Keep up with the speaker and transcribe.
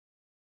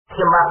ខ្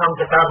ញុំបានក្នុង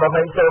ចការរប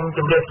ស់សូមជ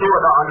ម្រាបសួរ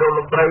ដល់លោក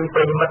លោកស្រីប្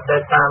រិយមិត្តដែ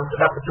លតាមស្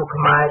ដាប់វិទ្យុ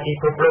ខ្មែរពី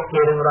គ្រប់លោក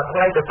ជារៀងរាល់ថ្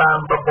ងៃទៅតាម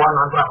ប្រព័ន្ធ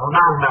អន្តរជាតិ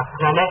ណា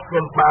ថ្ងៃនេះខ្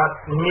ញុំបាទ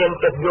មាន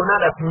កិត្តិយសណា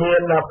ស់ដែលមា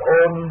នប្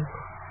អូន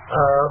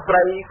ស្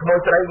រីក្មួយ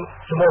ស្រី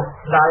ឈ្មោះ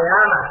ដា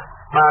យ៉ាណា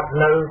បាទ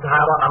នៅសហ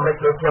រដ្ឋអាមេរិក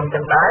ដូចខ្ញុំចឹ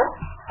ងដែរ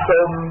សូ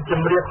មជ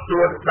ម្រាប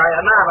សួរដា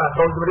យ៉ាណាបាទ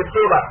សូមជម្រាប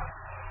សួរបាទ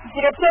ជ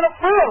ម្រាបសួរលោក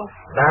គ្រូ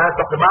បាទ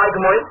សុខសប្បាយ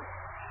ក្មួយ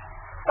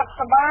សុខ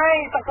សប្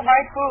បាយ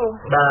គ្រូ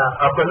បាទ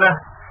អរគុណណាស់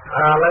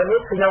ឥឡូវនេះ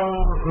ខ្ញុំ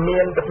មា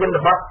នប្រធាន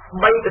បទ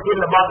3ប្រធាន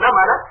បទណា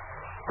បាទណា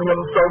ខ្ញុំ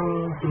សូម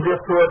ជម្រាប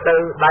សួរទៅ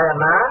ដាយ៉ា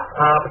ណា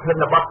ប្រធា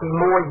នបទទី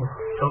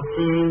1សំ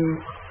ពី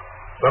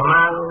ប្រ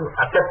ហែល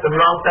អាទិត្យកន្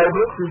លងទៅ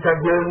នេះគឺថា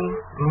យើង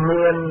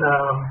មាន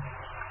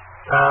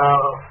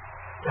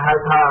ហៅ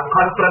ថា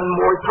conference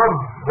មួយធំ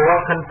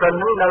World Conference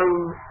ហ្នឹងនៅ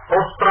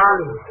អូស្ត្រា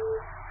លី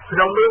ក្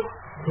នុងនេះ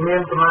មា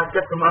នសមាជិ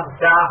កសមាជិ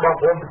កាបង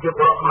ប្អូនប្រជាព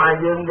លរដ្ឋខ្មែរ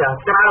យើងយ៉ាង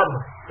ច្រើន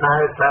ដែ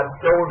ល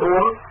ចូលរួ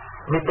ម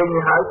នេះពេញ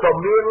ហើយក៏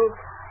មាន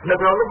នៅ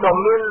ក្នុងនោះក៏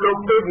មានលោក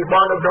ទេវិប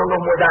លនៅក្នុង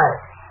នោះមួយដែរ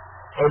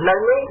ឥឡូវ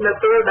នេះនៅ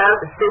ពេលដែល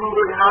ប្រជុំ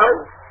រួចហើយ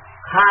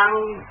ខាង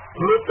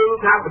meeting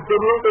ខាងប្រជុំ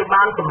នោះគេ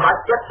បានសម្រេច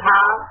ចិត្តថា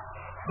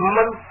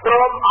មិនព្រ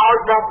មឲ្យ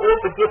បងប្អូន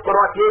ប្រជាពលរ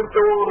ដ្ឋយើង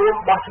ចូលរួម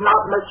បោះឆ្នោត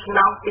នៅឆ្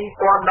នាំ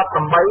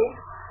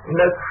2018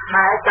នៅ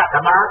ខែកក្ក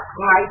ដា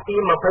ថ្ងៃទី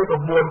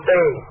29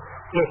ទេ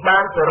គេបា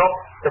នសរុប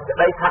សេចក្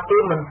តីថាគេ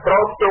មិនព្រ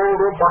មចូល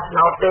រួមបោះឆ្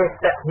នោតទេត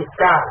វិ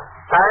ការ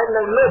តែ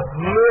នៅនេះ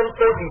មាន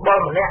ទេវិបល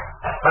ម្នាក់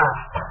បាទ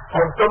ខ្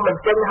ញុំសូមប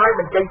ញ្ចេញឲ្យ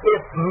បញ្ចេញទៀត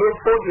មាន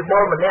ទេវិប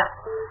លម្នាក់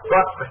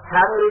គាត់ប្រ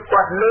ឆាំងឬ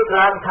គាត់លើក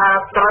ឡើងថា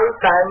ត្រូវ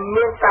តែ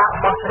មានការ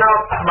បោះឆ្នោត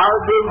បើ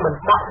យើងមិន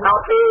បោះឆ្នោត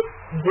ទេ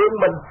យើង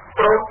មិន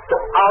ព្រមទុ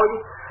កឲ្យ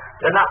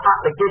គណៈបក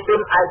ប្រជាជន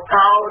ឯ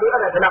កោឬ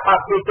គណៈបក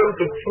ប្រជាជន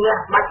គេឈ្នះ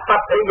បាច់បា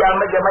ត់អីយ៉ាង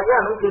ម៉េចហ្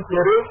នឹងគឺជា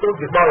រឿងទេ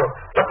វិបល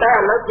ប៉ុន្តែឥ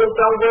ឡូវយើង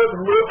ចង់យក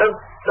ជំនឿទៅ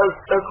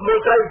ក្មួយ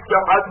ស្រីច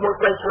ង់ឲ្យក្មួយ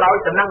ស្រីឆ្លើយ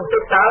ទៅនឹងទឹ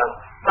កតើ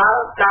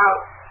ការ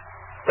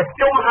ប្រ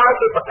ជុំហើយ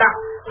គេប្រកាស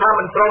ថា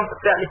មិនព្រមប្រ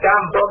តិក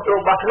ម្មមិនព្រមចូល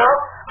បោះឆ្នោត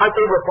ហើយ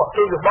គេវិបត្តិ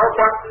គេរបស់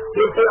គាត់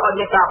គេឲ្យ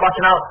មានការបោះ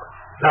ឆ្នោត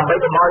ដើម្បី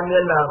កុំឲ្យមា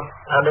ន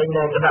លេង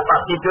គណៈបកប្រ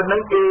ជាជនហ្នឹ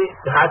ងគេ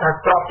ហៅថា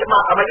ស្របច្បា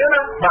ប់អីហ្នឹ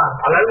ងណា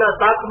បាទឥឡូវនៅ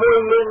តើក្មួយ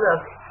មា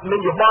ន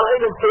យោបល់អី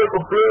នឹងជួយគ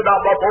ម្រាមដ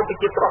ល់បងប្អូនប្រ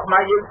ជាប្រដ្ឋខ្មែ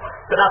រយើង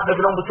ស្ដាប់នៅ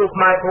ក្នុងវិទ្យុខ្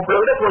មែរគ្រប់គ្រ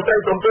ងនេះខ្លួនស្រី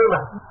សូមជឿបា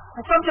ទ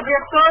សូមជម្រា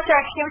បសួរចា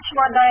ខ្ញុំឈ្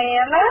មោះដា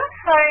យ៉ាណា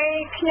ហើយ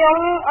ខ្ញុំ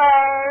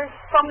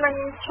សូមនឹង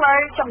ឆ្លើយ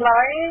ចម្លើ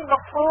យលោ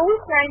កគ្រូ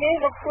ថ្ងៃនេះ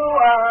លោកគ្រូ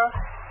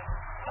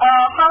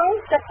ហង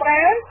ចត្រា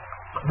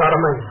បារ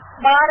មី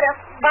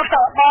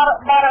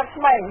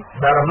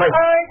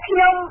ខ្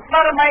ញុំ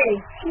បារមី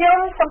ខ្ញុំ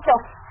សំចុះ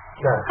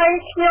ហើយ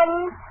ខ្ញុំ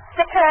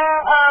គិតថា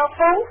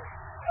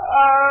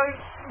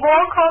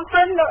World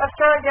Conference នៅ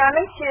Australia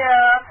នេះជា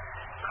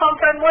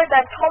conference មួយ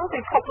ដែលធំ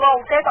ពិភពលោក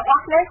គេទាំងអ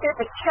ស់គ្នាគេ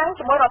ប្រឆាំង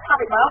ជាមួយរដ្ឋា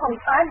ភិបាលហ៊ុន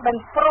សែនមិន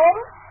ព្រម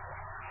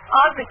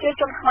ឲ្យប្រជា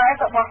ជនខ្មែរ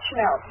ទៅបោះឆ្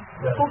នោត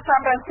ពួកសា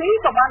មរន្ទី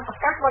ក៏បានប្រ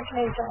កាសដូចគ្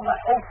នាចឹងដែរ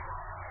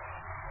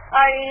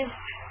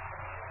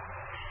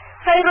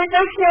ហើយរួច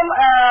ទៅខ្ញុំ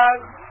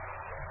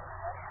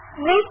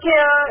នេះជា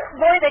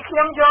មួយដែលខ្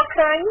ញុំយក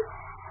ឃើញ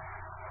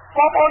ប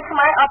ងប្អូនខ្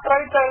មែរអត់ត្រូ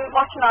វទៅ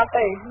បោះឆ្នោត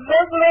ទេ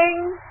លើកលែង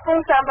ពួក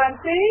សាមរន្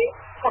ទី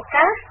ប្រ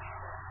កាស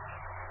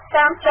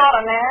តាមចរ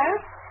ណា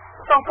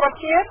សង្គ្រោះ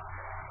ជាតិ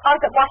ឲ្យ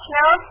ទៅបោះឆ្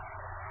នោត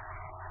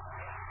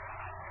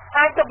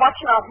អាចទៅបោះ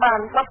ឆ្នោតបាន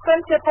បើសិន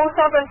ជាពូ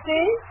សាវ៉ាន់ស៊ី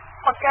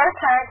ប្រកាស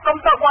ថាកុំ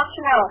ទៅបោះ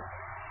ឆ្នោត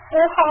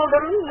ពូហងលឹ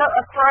មនៅ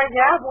អូស្ត្រា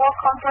លី World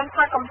Conference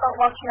ថាកុំទៅ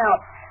បោះឆ្នោត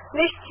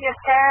នេះជា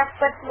ការ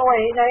ពិតមួយ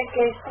ដែល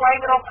គេស្វែង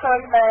រកឃើញ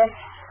ដែល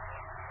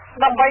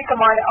ដើម្បី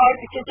កុំឲ្យ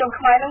ប្រជាជន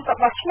ខ្មែរនឹងទៅ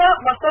បោះឆ្នោត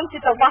បើសិនជា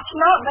ទៅបោះឆ្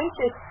នោតនឹង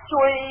ជា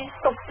ជួយ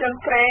ទប់ជើង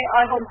ក្រែឲ្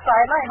យហ៊ុនសែ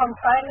នហើយហ៊ុន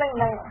សែននឹ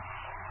ង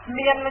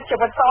មានជី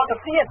វិតតទៅ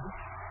ទៀត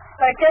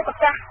តែគេប្រ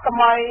កាសកុំ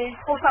ឲ្យ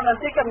ผู้សមា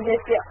ជិកនិយាយ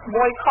ពាក្យ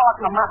មួយខត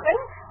មួយម៉ាត់ហ្នឹង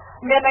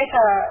មានន័យ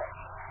ថា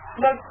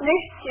លើកនេះ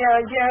ជា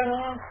យើង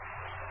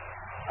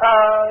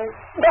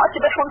ដកជី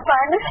វិតហ៊ុនសែ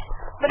ននេះ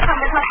មិនថា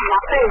សម្រា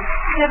ប់ទេ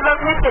ជាលើក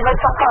នេះជាលើក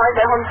ចុងក្រោយ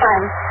ដែលហ៊ុនសែន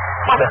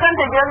បើមិន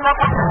តែយើងនៅ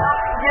បន្ត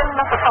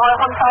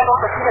ហ៊ុនសែនរស់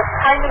ទៅទៀត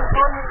ហើយនឹងខ្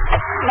លួន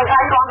នឹង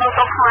អាចរស់នៅ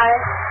ទៅខ្មែរ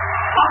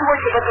អស់មួយ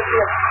ជីវិតទៅ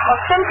ទៀតបើ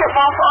មិនជាប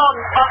ងប្អូន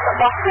អត់រ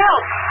បស់ខ្ញុំ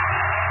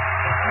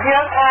យើ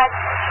ងអាច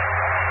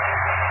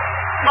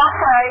មក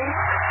ហើយ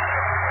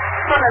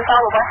ទៅនឹងតើ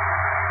បាទ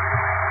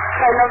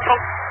ហើយនៅស្រុក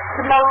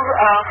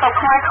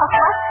ខ្មែរខុសខ្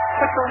លះ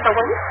ទៅជុំទៅ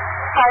វិញ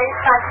ហើយ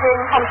អាចវិញ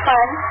ហ៊ុនសែ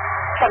ន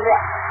ចម្លា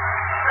ក់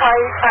ហើយ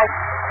អាច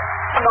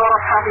បដូររ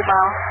ដ្ឋាភិបា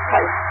ល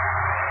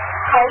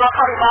ហើយរដ្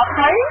ឋាភិបាល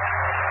ហើយ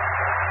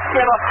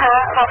ជារដ្ឋា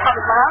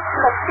ភិបាល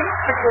លទ្ធិ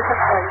ប្រជាធិប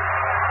តេយ្យ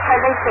ហើយ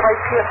នឹងសេរី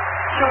ភាព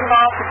ជូនដ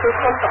ល់ប្រជា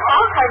ជនទាំងអ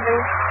ស់ហើយនឹង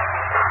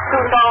ជូ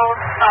នដល់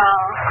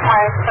ខ្មែ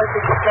រទៅជា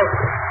គ្រប់គ្រង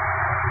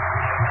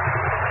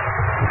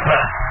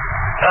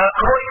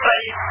មួយស្រី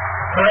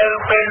នៅ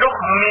ពេលនោះ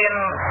មាន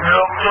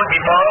លោកជួយពី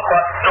បលគា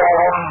ត់ចូ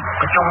ល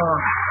ប្រជុំ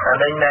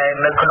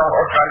នៅក្នុង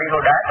អូស្ត្រាលី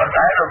នោះដែរប៉ុន្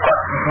តែគា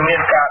ត់មាន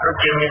ការដូច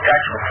ជាមានការ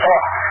ជំទា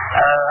ស់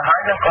ហើ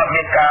យនឹងគាត់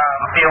មានការ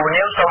អំពាវ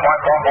នាវសូមឲ្យ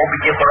បងប្អូនប្រ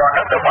ជាពលរដ្ឋ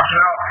ទៅបោះឆ្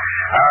នោត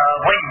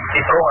វិញពី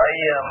ព្រោះអី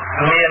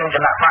មានគ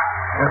ណៈបក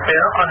ពេ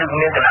លក៏នឹង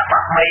មានគណៈប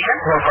ក3ដែរ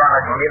ព្រោះគាត់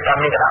និយាយថា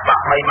មានគណៈបក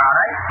3មក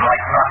ហើយ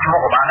មកឈ្មោះ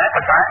ក៏បានដែរ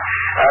ប៉ុន្តែ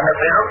នៅ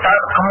ពេលនោះតើ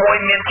ក្មួយ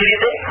មានជ្រៀត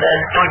ទេដែល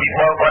ជួយពី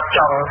បលគាត់ច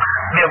ង់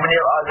វាមនា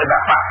លឲ្យគណៈ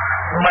បក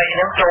3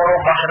នឹងចូលរួ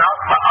មបោះឆ្នោត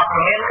បើអត់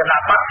មានគណៈ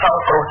បកស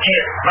ង្គ្រោះជា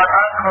តិបើ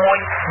តើក្មួយ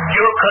យ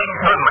ល់ឃើញ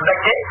ដូចមិនដេច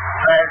ទេ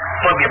តែ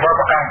ជួយពីបល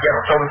ប្រកាសជា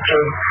សូមជើ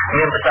ញ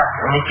មានប្រសាសន៍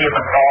នេះជាប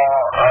ន្ត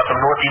សំ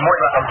ណួរទី1បា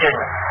ទសូមជើញ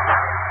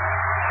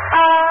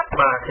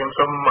បាទខ្ញុំ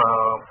សូម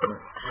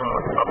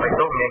អបិ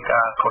ទោមាន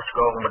ការខុសឆ្គ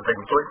ងបន្តិច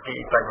បន្តួចពី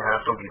បញ្ហា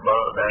សុខភាព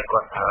ដែលគា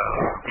ត់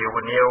ទាវ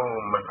នាវ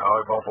មិនឲ្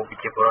យបងប្អូនប្រ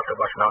ជាពលរដ្ឋរ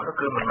បស់ឆ្នោតនោះ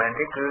គឺមិនមែន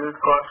ទេគឺ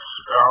គាត់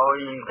ឲ្យ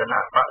គណៈ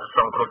បកស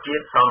ង្គ្រោះជា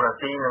តិសំរា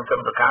ស៊ីនិងក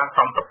ម្មការស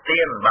ម្បទា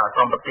នបាទស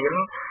ម្បទាន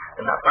គ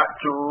ណៈបក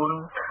ជូន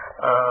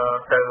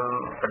ទៅ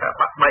គណៈ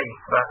បក3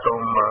បាទសូ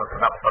ម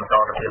ស្ដាប់បន្ត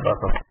ទៅទៀតបាទ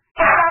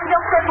តាមយ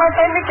កទៅមើល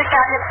ទៅនេះជា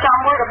ការរៀបចំ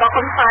មួយរបស់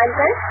ហ៊ុនសែន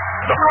ទេ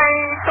ហើយ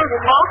ទូទៅ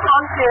មកគា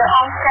ត់ជាអ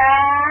ង្គកា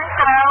រ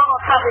ក្រៅរ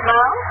ដ្ឋាភិ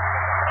បាល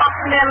អត់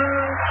មាន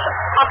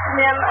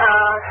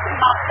ច្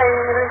បាប់ទេ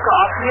ឬក៏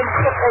អត់មាន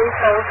ភាពអី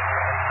ទៅ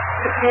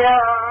ជា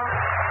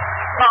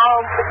ដល់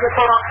ប្រជាព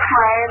លរដ្ឋខ្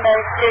មែរដែល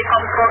គេគ្រ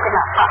ប់គ្រងគ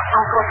ណៈបកអ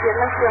ង្គការជាតិ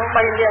នឹងជាង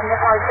3លាន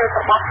នេះឲ្យទៅ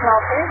បោះឆ្នោ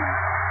តទេ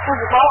ទូ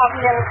ទៅមកអត់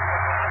មាន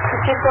ប្រ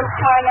ជាជន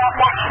ខ្មែរណា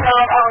បោះឆ្នោ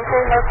តឲ្យទៅ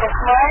នៅប្រទេស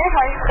ខ្មែរ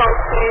ហើយក៏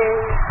គេ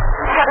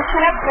ថាដូច្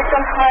នេះប្រជាជ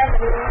នខ្មែរ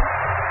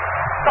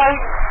ទៅ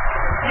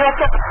យក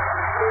ចិត្ត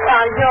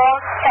យក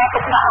ការ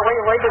កំណត់អ្វី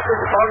ៗដែលគឺ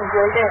បងនិ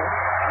យាយទេ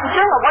អញ្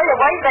ចឹងអ្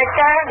វីដែល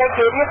ការដែល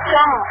គេរៀប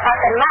ចំថា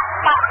គណៈ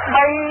បក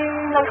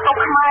3នៅស្រុក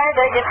ខ្មែរ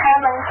ដែលគេថា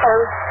នឹងទៅ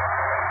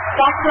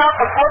ចាស់ឆ្នោត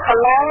ប្រកួតប្រ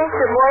ឡង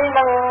ជាមួយ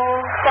នឹង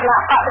គណៈ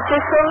បកប្រជា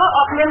ជនអ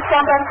ត់មាន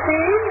សំរង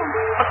ស៊ី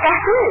ប្រកាស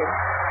ទេ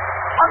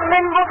អត់មា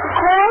នមុខ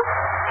គោ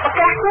ប្រ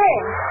កាសទេ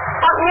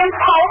អត់មាន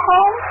ថោហោ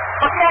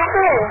ប្រកាស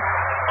ទេ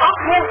អ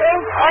ត់មាន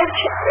អី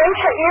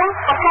ឆាអៀង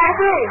ប្រកាស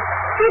ទេ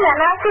គឺអ្នក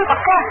ណាគឺប្រ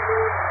កាស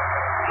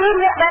គឺ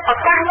អ្នកដែលប្រ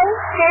កាសនោះ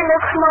គេនៅ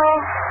ក្នុង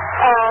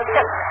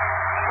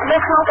នៅ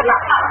ក្នុងគណៈ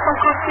បកសង្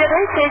គ្រោះជាតិ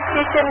នេះគេ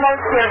ជានៅ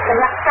ជាគ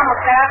ណៈកម្ម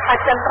ការអ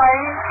ចិន្ត្រៃ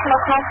យ៍នៅ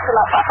ក្នុងគ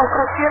ណៈបកសង្គ្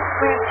រោះជាតិ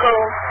គឺក៏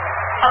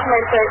អត់មែ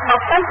នទេបើ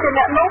សិនជា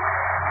អ្នកនោះ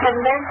មិន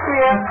មែន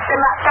ជាគ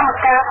ណៈកម្ម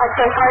ការអ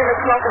ចិន្ត្រៃយ៍នៅ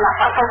ក្នុងគណៈ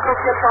បកសង្គ្រោះ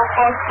ជាតិផង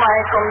ស្វែង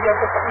កុំយក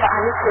ទៅដាក់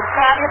នេះជា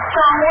ការរៀប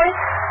ចំមួយ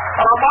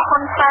របស់ហ៊ុ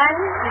នសែន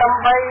ដើ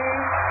ម្បី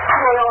ធ្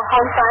វើឲ្យ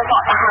ហ៊ុនសែនដ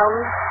កដង្ហើម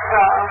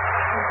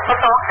បន្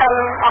តកាន់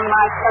អំ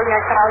ណាចទៅថ្ងៃ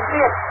ក្រោយ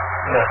ទៀត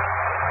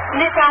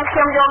នេះតាមខ្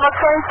ញុំយកមក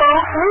ឃើញទៅ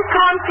នេះ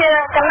គឺជា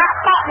គណៈ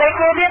បកដែល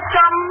គេរៀប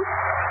ចំ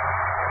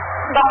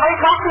ដើម្បី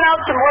បោះឆ្នោត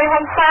ជាមួយ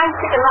ហ៊ុនសែន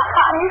ជាគណៈប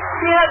កនេះ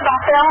ជាតំ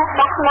ពេញ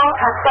បោះឆ្នោត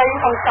អាស័យ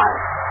ហ៊ុនសែន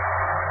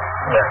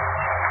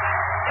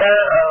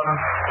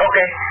អូ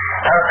ខេ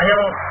ខ្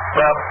ញុំ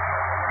យ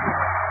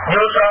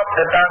ល់ស្រប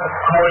ទៅតាម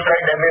ក្មួយស្រី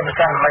ដែលមានប្រ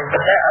សាសន៍មិញប៉ុ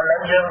ន្តែឥឡូ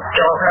វយើង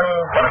ចូលនឹង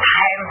បន្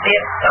ថែមទៀ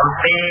តអំ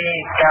ពី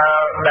កា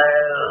រដែ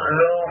ល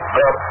លោ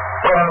ក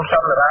ព្រំស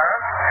ន្តា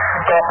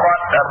ក៏គា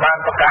ត់បាន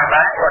ប្រកាស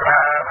ដែរគាត់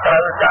ថាត្រូ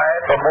វតែ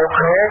ប្រមូល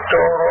គ្នា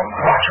ចូលរួម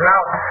បោះឆ្នោ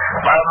ត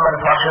បើមិន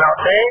បោះឆ្នោត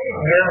ទេ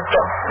យើង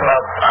ចុះ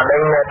អា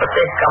នេះប្រ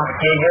ទេសកម្ពុ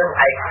ជាយើង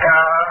ឯកា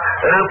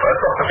ឬប្រ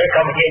ទេសក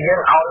ម្ពុជាយើង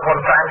ឲ្យហ៊ុន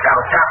សែនកម្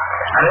មកាប់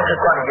អានេះគឺ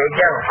គាត់និយាយ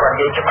ចឹងគាត់និ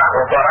យាយច្បាស់រ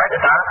បស់គាត់ហើយ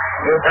ថា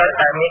យើងត្រូវ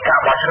តែមានការ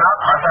បោះឆ្នោត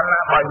បើសិនណា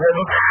បើយើង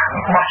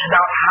បោះឆ្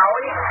នោតហើ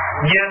យ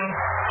យើង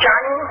ចា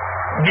ញ់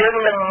យើង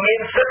នឹងមាន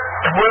សិទ្ធិ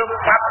ធ្វើ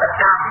បាត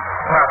កម្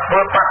មធ្វើ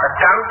បាត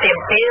កម្មទាម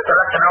ទារសម្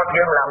រាប់ឆ្នោត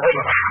យើងឡើងវិញ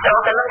ចូល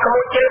ទៅនឹងក្មួ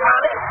យជើងមក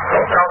នេះ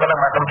ចូលទៅនឹង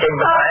មកទំជិញ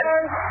បន្ថែម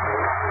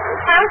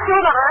ហើយគឺ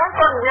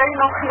គាត់និយាយ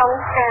នៅក្នុង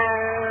ការ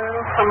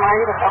សម័យ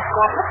របស់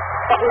គាត់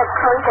គាត់នឹក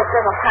ឃើញគាត់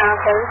ចេះថា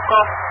ទៅ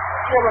គាត់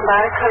ជាមិនដែ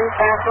លឃើញ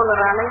ការសុន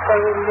រានឹងទៅ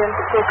មាន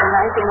ជាចំ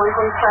ណាយជាមួយ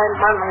ហ៊ុនសែន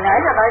បានមួយថ្ងៃ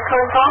តែឃើ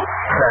ញផង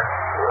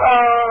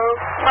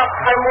គាត់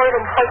តែមួយ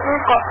រំពេចនេះ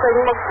គាត់ពេញ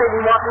មុខពេញ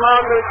មាត់ម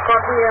កដូចគា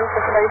ត់មានសេ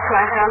ចក្តីស្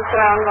នេហាច្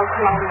រើននៅ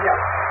ក្នុងរយៈ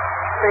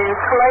ពេល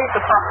ខ្លីទៅ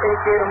ស្បពេល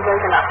ជារំលែក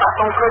គណៈបក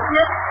សង្គ្រោះ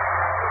ជាតិ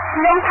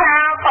ខ្ញុំថា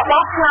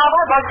បោះឆ្នោត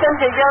ហើយបើchân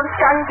ជាយើង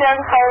ចាញ់យើង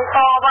ទៅត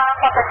វ៉ា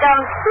បដកម្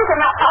មគឺគ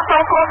ណៈបកស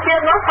ង្គ្រោះជា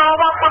តិនោះត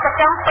វ៉ាបដ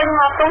កម្មពេញ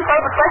មកទូទៅ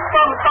ប្រទេស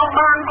ក៏មិនต้อง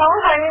បានផង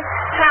ហើយ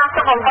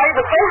58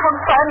ប្រទេសហ៊ុន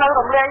សែននៅ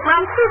រំលែកបា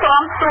នគឺត្រ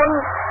ង់ជួន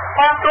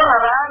តាមទូអា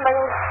រ៉ានឹង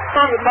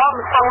ទូលមក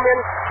មិនต้องមាន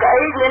ស្អី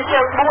មាន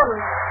ជើង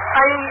4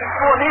ហើយ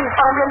ពួកនេះមិន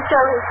ต้องមាន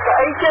ជើងស្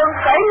អីជើង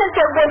ស្អីមាន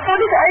ជើង4ពួក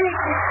នេះស្អី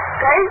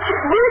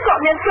នេះក៏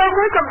មានជើង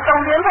មួយក៏មិនต้อง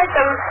មានហើយ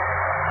ទៅ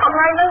អន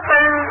ឡាញនោះទៅ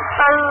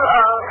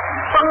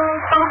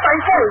ต้องไป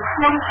ទៅ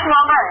ខ្ញុំឆ្ល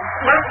ងដែរ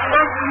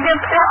ដូចមាន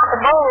ផ្ទះអត់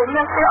ដំបូល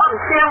មានផ្ទះអត់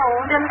ជាង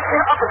មានផ្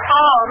ទះអត់ត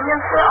មាន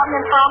ផ្ទះអត់មា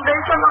នតាមដេក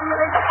ខ្ញុំអត់មាន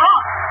អីទៅអ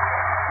ត់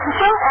អញ្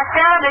ចឹងអា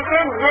ការដែលគេ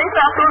និយាយ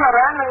តាមទូអា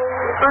រ៉ានឹង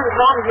ទៅ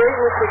ដល់និយាយ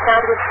វាជាការ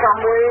រៀបចំ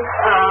មួយ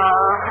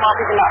មក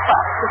ពីគណៈបកប្រ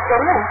ជាជ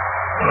នណា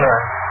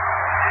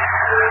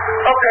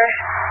អូខេ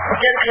អ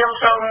ញ្ចឹងខ្ញុំ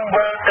សូម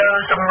វិលទៅ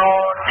សំណួ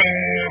រទី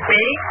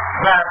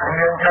2បាទ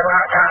យើងត្រូវ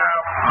ថា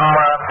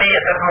ពីអ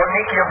តីតមុន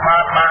នេះខ្ញុំ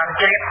បាន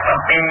ជ្រាបអំ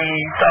ពី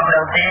សំឡេ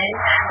ងទី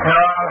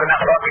នាំគណៈ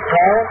រដ្ឋពិភ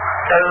ព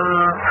ទៅ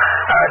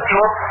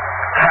ជួប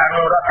ខាង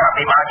រដ្ឋា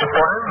ភិបាលជ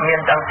ប៉ុនមាន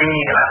តាំងពី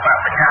គណៈបក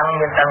ប្រឆាំង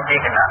មានតាំងពី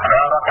គណៈរ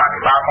ដ្ឋា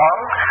ភិបាលផង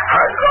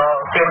ហើយក៏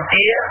ទាម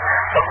ទារ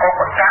ប្រកប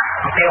ប្រកាស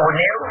អំពីវ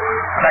នីវ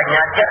បញ្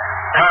ញាចិត្ត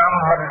ថា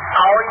មិន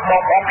ឲ្យប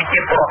ងប្អូនប្រជា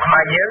ពលរដ្ឋខ្មែ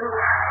រយើង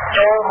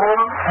ចូលរួម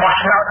បោះ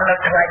ឆ្នោតនៅ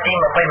ថ្ងៃទី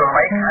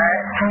28ខែ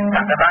ក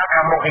ក្កដា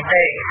ខាងមុខនេះ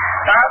ទេ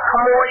តើក្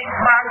មួយ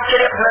បានជ្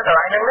រាបនៅកន្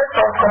លែងហ្នឹង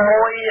សូមក្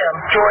មួយ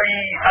ជួយ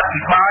អធិ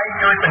ប្បាយ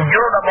ជួយបញ្យ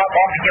ល់ដល់បងប្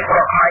អូនប្រជាពលរ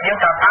ដ្ឋខ្មែរយើង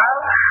ថាតើ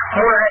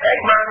មូលហេតុអី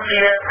បាន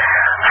ជា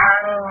ខា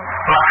ង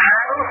មហា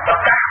ប្រ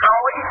កាស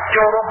ឲ្យ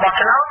ចូលរួមបោះ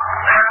ឆ្នោត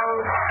ខាង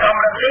ក្រុម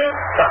រដ្ឋាភិបា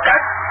លប្រកាស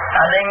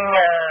ថានឹង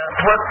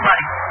ធ្វើបា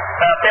ច់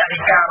ពតិ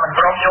ការមិន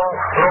ព្រមចូល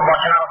រួមបោះ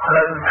ឆ្នោត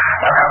នៅ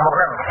ខាងមុខ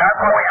ហ្នឹងតើ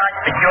ក្មួយអាច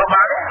បញ្យល់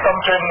បានទេសូម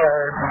ជួយ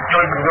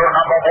បញ្យល់ដ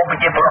ល់បងប្អូនប្រ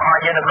ជាពលរដ្ឋខ្មែរ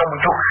យើងនៅក្នុងវិ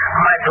ទ្យុ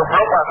ខ្មែរគ្រប់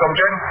លោកបាទសូម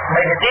ជួយ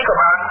មេនាទីក៏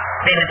បាន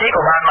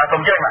បាទសូ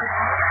មជួយបាទ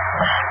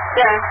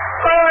ចា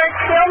ក៏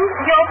ខ្ញុំ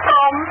យកព្រ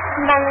ម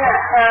នឹង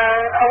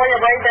អ្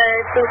វីដែល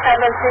ទូទៅ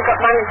នឹងគឺក៏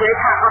បាននិយាយ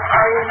ថាអត់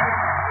ឲ្យ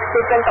ទូ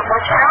ទៅបោះ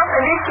ឆ្នោត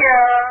នេះជា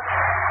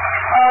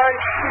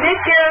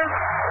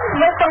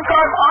លើកទាំងក្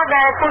រោយអស់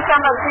ដែលទូទៅ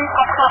នឹងគឺ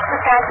គាត់ខ្លាប់ធ្វើ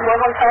ការជាមួយ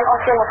ហ៊ុនសែនអ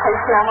ស់ជាង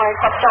20ឆ្នាំហើយ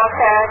គាត់ចរ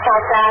ចា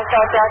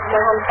ជាមួ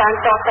យហ៊ុនសែន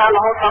ចរចារ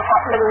ហូតដល់គា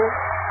ត់នឹង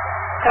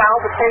ក្រៅ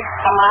ប្រទេស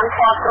ប្រមាណ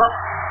គាត់គ្រប់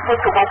ដូច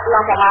កបាច់ឡើ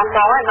ងប្រមាណដ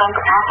ល់ហើយដល់ក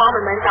ថាផង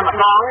មិនមែនតែម្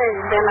ដងទេ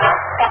មាន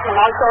តែម្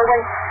ដងចូលវិ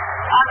ញ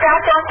ការ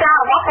ចរចារ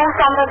បស់ហ៊ុន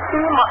សែនទៅ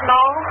ទីមកដ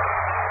ល់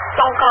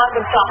ចុងក្រោយប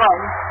ញ្ចប់ហើយ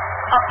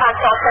អត់អាច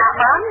ចរចា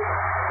បាន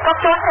គាត់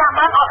ចរចា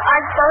បានអត់អា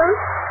ចទៅ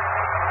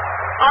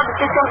អត់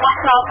ជាជនបោះ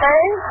ឆ្នោតទេ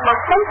បើ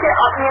មិនជា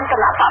អត់មានគ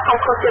ណៈបកស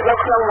ង្គ្រោះជាតិនៅ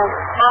ក្នុងនោះ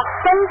បើ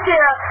មិនជា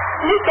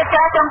នេះជា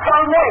ការចំពោះ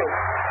នេះ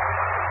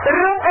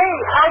រឿងអី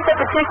ឲ្យតែ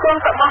ប្រជាជន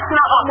ទៅបោះឆ្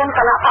នោតអត់មានគ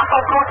ណៈបកស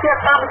ង្គ្រោះជាតិ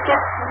តាមជា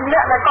អ្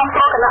នកដែលគ្រប់គ្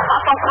រងគណៈបក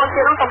សង្គ្រោះ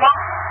ជាតិនោះទៅបោះ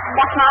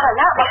ឆ្នោតហើយ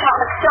ណាបោះឆ្នោត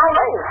នៅខ្ចោល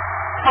ហើយ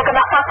ហើយគ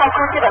ណៈបកសង្គ្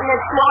រោះជាតិអត់មាន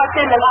ឈ្មោះឲ្យ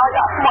គេមិនឲ្យ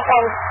ដាក់ឈ្មោះផ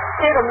ង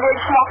គេរំលាយ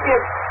ឈ្មោះទៀ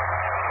ត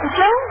អញ្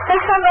ចឹងតែ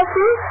ស្អី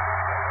ទី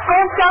កូ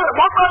នចៅរ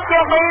បស់គាត់ជា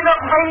3មានអ្នក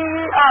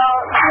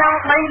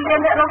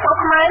នៅស្រុក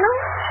ខ្មែរនោះ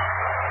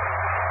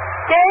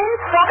គេ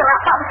ធ្វើគណៈ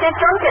បព្វជិ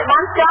ជនគេបា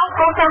នចោល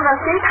កូនចៅរង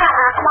ស៊ីថា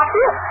អាក្បត់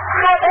ទៀត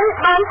ហើយអី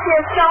បានជា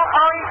ចោល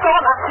ឲ្យកូ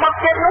នអាក្បត់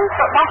ទៀតនោះ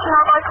ទៅបោះឆ្នោ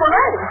តឲ្យខ្លួន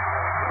ឯង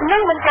នឹ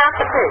ងមិនការ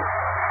ពិតទេ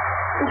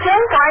អញ្ចឹង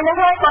កាយនេះ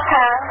ហើយគាត់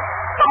ថា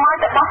សម្រាប់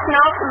តែបោះឆ្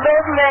នោតលើ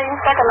កលែង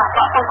តែគណៈប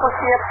ព្វសង្គ្រោះ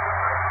ជាតិ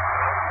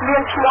មា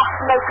នឈ្មោះ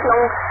នៅក្នុង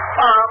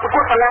ប្រគ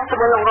ល់កលាំងជា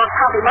មួយនឹងរដ្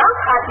ឋាភិបាល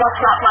អាចបោះ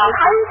ឆ្នោតបាន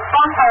ហើយ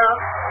គាត់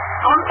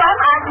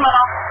អាចម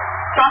ក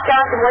ចរចា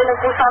ជាមួយនឹង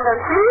គូសំរង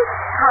ស៊ី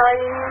ហើយ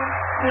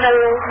នៅ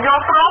យក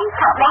ព្រម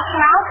ថាបោះឆ្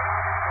នោត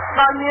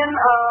ដោយមាន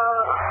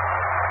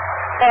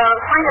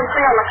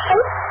financial election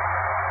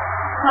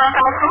មក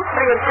តាមគោល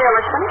financial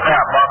election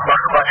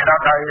បោះឆ្នោត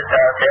ដោយ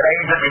សេរី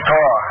យុត្តិធ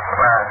ម៌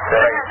បា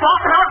ទបោះ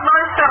ឆ្នោតដោ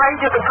យសេរី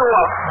យុត្តិធ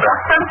ម៌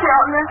តែជាអ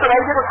ត់មានសេរី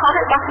យុត្តិធម៌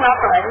ទេបោះឆ្នោត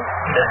ទៅអ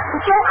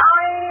ញ្ចឹង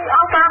ឲ្យអ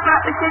ង្គការប្រ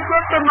ជាជា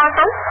តិគេមក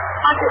ទៅ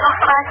អាចដោះ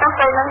ស្រាយ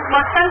ទៅនឹង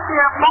បើសិនជា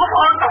បងប្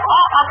អូនទាំងអ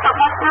ស់អត់ទៅ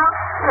បោះឆ្នោត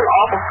គឺល្អ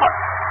បំផុត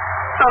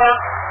សម្រា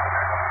ប់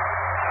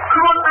ខ្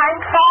លួនឯង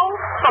ផង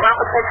សម្រាប់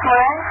ប្រទេសខ្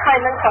មែរហើយ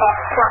នឹងសម្រាប់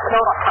ផ្លាស់ប្ដូ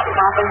ររដ្ឋាភិ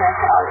បាលទៅយ៉ាង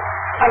ក្រោយ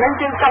អានេះ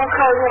យើងចង់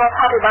ឃើញរដ្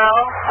ឋាភិបាល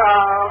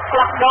ផ្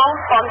លាស់ប្ដូរ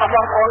តាមប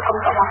ងប្អូនកុំ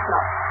ទៅបោះឆ្នោ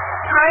ត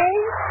ហើយ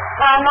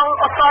នៅ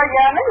អូស្ត្រា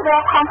លីនេះវា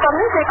ខំទៅ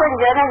នេះគេក៏និ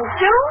យាយថាអញ្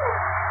ចឹង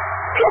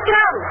ភាគច្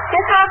រើនគេ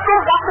ថាគឺ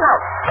បោះឆ្នោត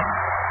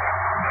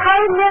ហើ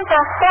យមានតែ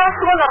ការ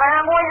ស្គាល់រា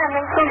មួយហើយ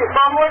នឹងគឺយោប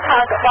ល់មួយថា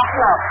ទៅបោះឆ្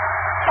នោត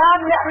តាម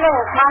អ្នកនោះ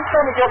បានធ្វើ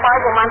នយោបាយ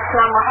ប្រហែលឆ្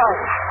នាំមក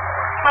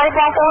ហើយប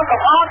ងប្អូន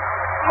ទាំងអស់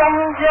ខ្ញុំ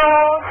យ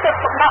កចិត្ត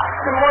ទុកដាក់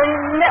ជាមួយ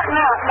អ្នក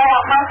ណាដែល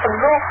បានស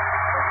ម្រុះ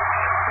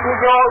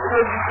យកគុ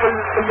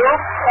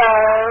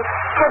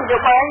ណយោ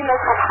បាយនៅ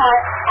ក្នុងខែ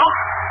អ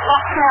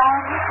ស់ឆ្នាំ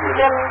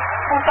មាន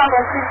ខ្ញុំតាម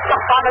ដែលចា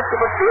ប់បានទៅ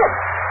ប្រទេស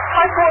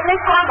ហើយពួកនេះ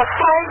គាត់ទៅ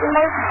ឆ្លៃ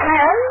នៅក្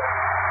នុង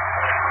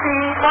ពី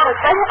បរិប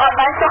ទអត់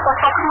បានចុះទៅ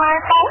ស្រុកខ្មែរ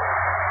ទៅ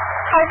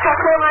ហើយថា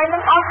ខ្លួនឯងនឹ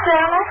ងអត់ចា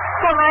ណា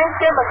ខ្លួនឯង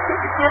ជាបទ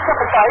ជាស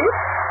ព្វតី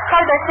ហើ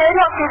យតែគេ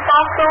យកពីត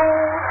ស៊ូ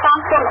តាម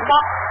ជនប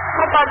ទ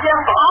មកដល់យើង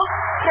ទាំងអស់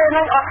គេ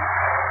នឹងអត់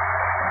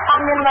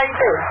មានន័យ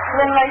ទេ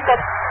មានន័យតែ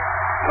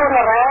ខ្លួន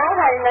រា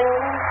ហើយនឹង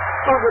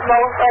ទូវិបោ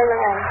ទៅហ្នឹង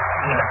ឯង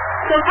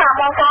គឺថា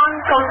បងប្អូន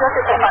ខ្ញុំយក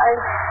ទៅដាក់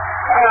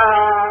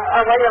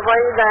អ្វី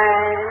ដែ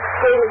ល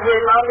គេនិយាយ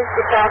មកនេះ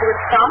គឺការរៀប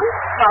ចំ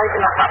ដោយគ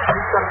ណៈបព្វជិ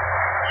ជន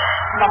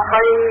ដើម្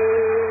បី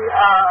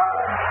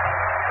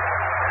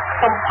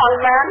សំខាន់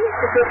ណាស់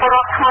ប្រជាពលរ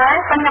ដ្ឋខ្មែរ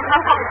ខ្ញុំដឹ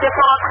ងថាប្រជាព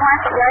លរដ្ឋខ្មែរ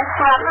សម្ដែង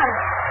ស្រាប់ណាស់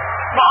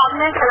បើអត់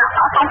មានគណៈប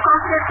ព្វសង្គ្រោះ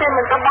ជាតិគេ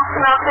មិនទៅបោះ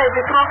ឆ្នោតទេ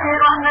ពីព្រោះគេ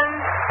រស់នៅ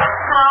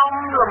ក្រោម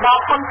របប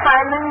ហ៊ុនសែ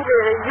ននឹង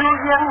វាយូរ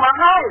យាងមក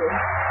ហើយ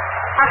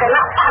អាគ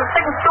ណៈបន្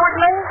តិចបន្តួច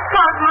នឹង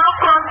គាត់មក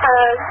គ្រាន់តែ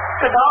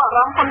ទៅដល់អារ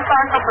ម្មណ៍ហ៊ុនសែ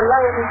នទៅប៉ុណ្ណឹ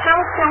ងអញ្ចឹង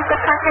ខ្ញុំគិត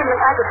ថាគេមិន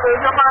អាចទទួល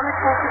យកបានទេ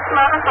គឺឆ្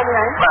លើយហ្នឹងទៅហ្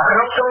នឹងបាទក្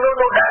នុងជំនួស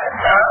នោះដែរ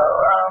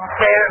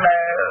ពេលដែ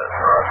ល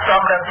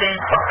សំរងស៊ី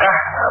ប្រកាស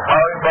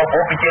ឲ្យបងប្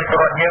អូនប្រជាពល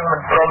រដ្ឋយើងមិ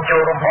នព្រមចូ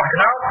លរួមបោះឆ្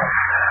នោត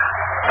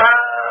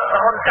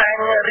ហ៊ុនសែន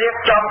រៀប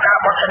ចំការ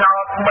បោះឆ្នោ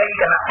ត3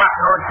គណៈបក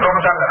រួចព្រម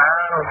សន្តា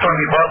នាជន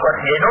វិបលគាត់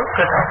និយាយនោះ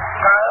គឺ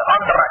ថាអ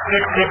ន្តរជា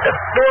តិគេទ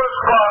ទួល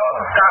ស្គាល់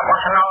ការបោះ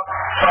ឆ្នោត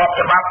ស្រប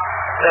ច្បាប់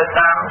ទៅ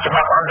តាមច្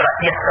បាប់អន្តរ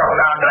ជាតិដ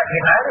ល់អន្តរជា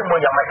តិដែរឬមួយ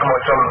យ៉ាងម៉េចក៏មក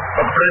ចូល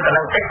បំភ្លឺទៅ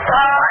នឹងតិច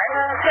ដែ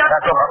រថា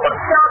ចូលអត់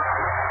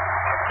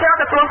ចា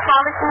ទទួលស្គា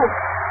ល់នេះគឺ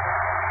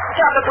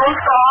ចាទទួល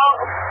ស្គាល់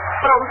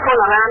ក្រុមព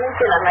លរានេះ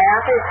ជាណា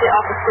ទេជាអ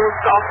បទូ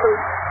ស្គាល់គឺ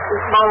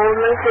បើ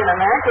នឹងជា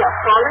ណាជាអ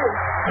ស្គាល់ទេ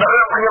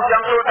ខ្ញុំច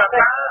ង់សួរថា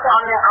តើអ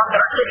ន្ត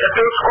រជាតិទ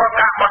ទួលស្គាល់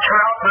ការបោះឆ្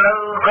នោតនៅ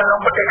ក្នុង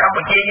ប្រទេសកម្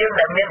ពុជាយើង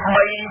ដែលមាន3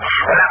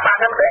គណៈបក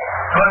ហ្នឹងទេ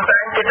មិនតែ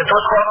គេទទួល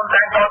ស្គាល់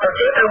តែតទៅ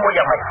ទៀតឬមួយ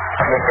យ៉ាងម៉េច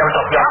ខ្ញុំច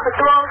ង់យកទ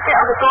ទួលគេ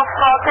អត់ទទួលស្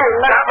គាល់ទេ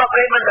តែបើ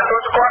ពេលមិនទទួល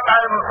ស្គាល់តើ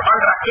អ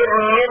ន្តរជាតិ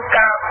មាន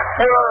ការ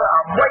ធ្វើ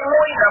អ្វី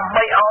មួយដើម្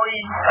បីឲ្យ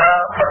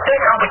ប្រទេស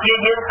កម្ពុជា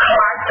យើងខ្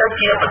លាចទៅ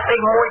ជាប្រទេស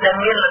មួយដែល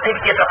មានលទ្ធិ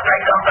ជាតិបតេ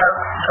យ្យតាមទៅ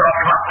ស្រប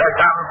ច្បាប់ទៅ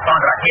តាមអ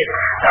ន្តរជាតិ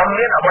តើ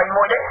មានអ្វី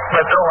មួយទេ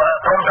បើព្រោះ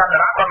ក្រមសន្តិ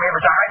រដ្ឋក៏មាន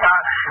ប្រសាសន៍ហើយថា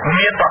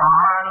មានប្រ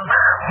មាណ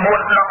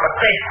4-10ប្រ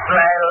ទេស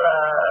ដែល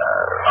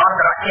អន្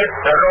តរជា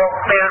តិរក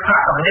ពេលថា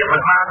សម្ភារមិ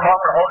នបានមក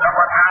រហូតដល់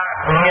គាត់ថា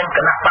មានគ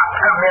ណៈបក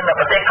ខ្លះមាន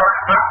ប្រទេសខ្លះ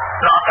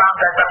ដល់តាម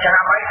តែ10ឆ្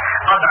នាំហើយ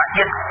អន្តរ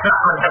ជាតិ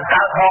មិនទាំង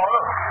កើតផង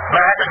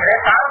បែរទៅនេះ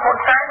តើមុន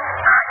តែ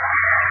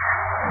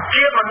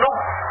ជាមនុស្ស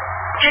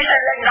ជា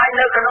លែងដៃ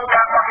នៅក្នុង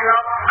ការបោះឆ្នោ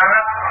តអាណ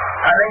ត្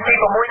តិទី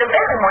6ទៅ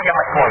ទេមួយយ៉ាង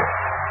ម៉េចមួយ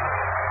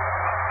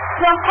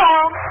ខ្ញុំថា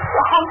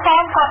ហ៊ុនសែ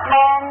នគាត់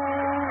បាន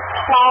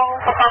ឆ្លង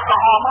ប្រកាសក្រ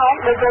ហមហើយ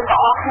ដូចយើងទាំ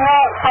ងអស់គ្នា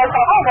ហើយ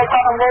តែហើយតែគា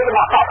ត់មួយគ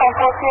ណៈបកទាំង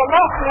គ្រប់គ្នា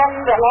នោះខ្ញុំ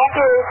យ៉ាងណា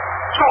គឺ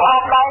ចូលអ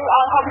ត់ដៃឲ្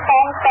យហ៊ុនសែ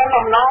នទៅ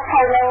ដំណើរ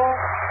ហើយនឹង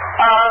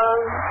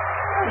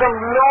រំ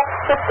លោភ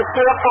សិទ្ធិប្រ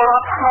ជាពលរ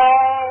ដ្ឋខ្មែ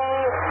រ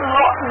ល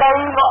ក់ដី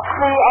លក់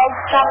ទីឲ្យ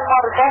ចំប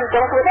រិយាអញ្ចឹ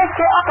ងគឺ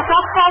គេអត់ទទួ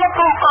លស្គាល់ទេ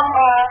ព្រោះកុំ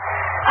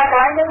អាកន្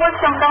លែងនេះមួយ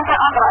ខ្ញុំដឹងថា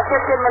អន្តរជា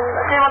តិគេមិ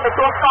នទ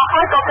ទួលស្គាល់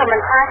ហើយក៏គេមិន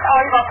អាចឲ្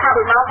យរដ្ឋា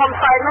ភិបាលហ៊ុន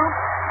សែននោះ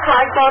ខ្លា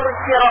យទៅ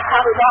ជារដ្ឋា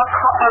ភិបាល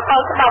ទៅ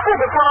ស្ដាប់ទេ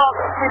ព្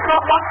រោះ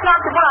បោះឆ្នោត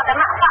ជាមួយគ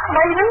ណៈបក3ហ្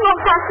នឹងខ្ញុំ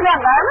ចង់ស្គា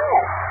ល់ដែរ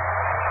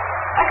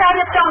អាការ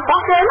រៀបចំរប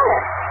ស់គេហ្នឹង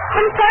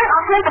ហ៊ុនសែនអ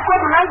ត់មានប្រកួត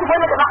ប្រជែងជាមួយ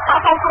នឹងគណៈបក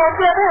ផ្សេងៗ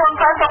ទៀតទេហ៊ុន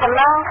សែនក៏ប៉ុណ្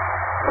ណឹង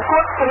ប្រកួ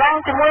តប្រជែង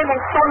ជាមួយនឹង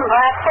ជនរ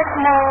ដ្ឋទឹក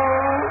នឹង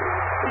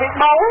វិ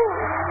បោ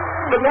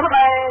ដូចនេះ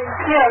ដែរ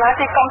ជាណា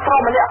ទីគ្រប់គ្រង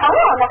ម្នាក់ទៅ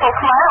មកទៅ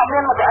ខ្មែរអត់មា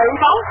នមកអី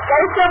ផងគេ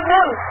ជា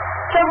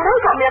មួយ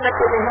ក៏មានតែ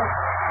ទីនេះ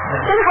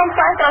គឺហ៊ុន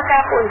សែនត្រូវកា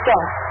រពួក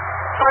ចុះ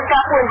ត្រូវកា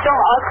រពួកចុះ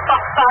ឲ្យខ្ស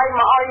ត់តែ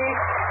មកឲ្យ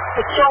ប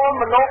ញ្ចូល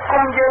មនោគ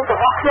មយើងទាំ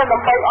ងអស់គ្នាដើ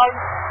ម្បីឲ្យ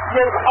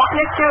យើងទាំងអស់គ្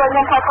នាជឿខ្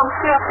ញុំថាកុំ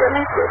ជឿពី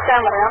នេះជាចាំ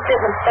រយៈពេល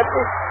បន្តិច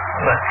នេះ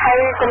ហើ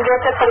យកុំយក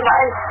ចិត្តទុកដា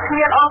ក់គ្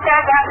មានអង្គការ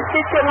ការវិ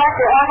ជាណា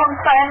ជាឲ្យហ៊ុន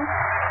សែន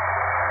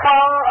ទៅ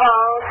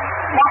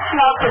បោះឆ្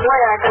នោតជាមួយ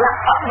គណៈ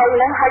បក3ហ្នឹ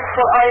ងឲ្យធ្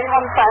វើឲ្យ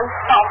ហ៊ុនសែន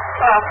តប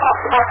ប្រាប់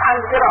ដល់ខាង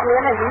យុរ៉ុបមា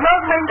នលើក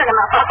វិញទៅគ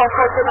ណៈបកទៅធ្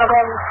វើជារ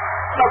ង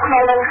នៅក្នុ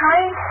ងនឹងហើ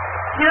យ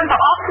យើងទាំ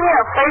ងអស់គ្នា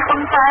ទៅហ៊ុ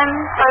នសែន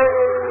ទៅ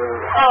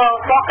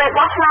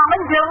បោះឆ្នោតហ្នឹ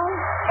ងយើង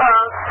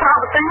ប្រ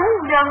វត្តិ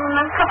យើង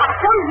នឹងស្ប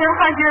ខ្លួនយើង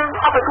ថាយើង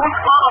អត់ទទួល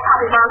ស្គាល់រដ្ឋា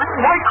ភិបាលហ្នឹង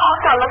មួយខុស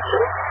ទៅលើ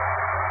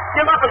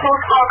យើងអត់ទទួល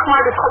ស្គាល់ខ្មែ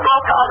រដូចខ្លួន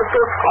ក៏អត់ទ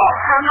ទួលស្គាល់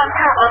ហើយមិន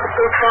ថាអត់ទ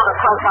ទួលស្គាល់រ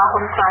ដ្ឋាភិបាល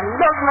ហ៊ុនសែន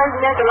យើងនៅ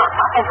មានគណៈប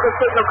កអភិ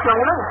សិទ្ធនៅក្នុង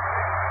ហ្នឹង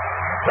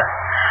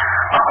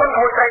អរគុណ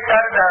មួយស្រីតើ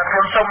ខ្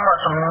ញុំសូម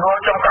សំណួរ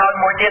ចុងក្រោយ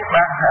មួយទៀត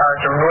បាទ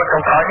ចំនួនចុ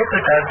ងក្រោយនេះគឺ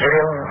ថាជា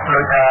រឿងដូ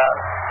ចថា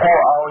គួរ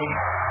ឲ្យ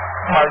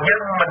បើយើ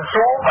ងមិន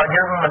សួរបើ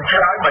យើងមិនឆ្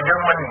លើយបើយើ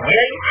ងមិននិ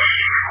យាយ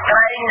ក្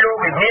រែងលោក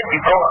វិមានពី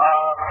ព្រោះ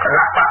គ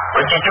ណៈបកប្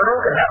រជាជន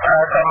គណៈ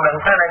សំឡេង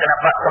ទៅនៃគណៈ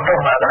បកកំពុង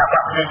គណៈប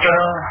កប្រជាជន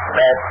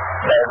ដែ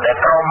ល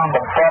ក្រុមប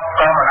ង្កប់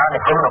កម្មអាណានិ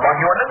គមរបស់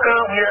យួនហ្នឹងគឺ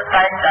វា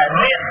តែងតែ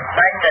មាន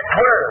តែងតែធ្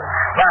វើ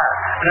បាទ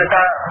គឺ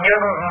ថាយើ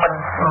ង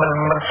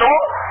មិនសួ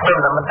រ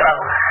ឬមិនត្រូវ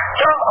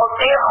ចង់ឧ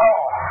ទាហរ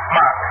ណ៍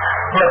បាទ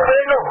នៅពេ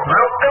លនោះ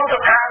លោកទៅ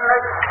ខាងនៅ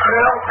ក្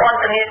នុងពន្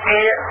ធនា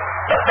គារ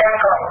ទាំង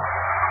ក្រុង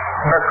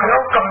នៅក្នុ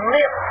ងគំ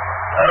នាប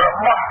រ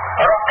បស់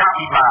រដ្ឋា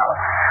ភិបាល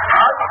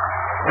ហើយ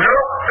លោ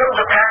ក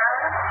ទៅខាង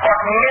គា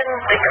ត់មាន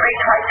សេចក្តី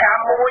ថ្លែងការ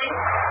ណ៍មួយ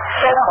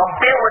សូមអំ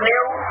ពាវនា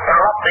វ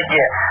រដ្ឋទៅ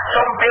ជា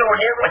សូមអំពាវ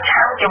នាវប្រ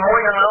ឆាំងជាមួយ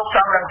នឹងលោក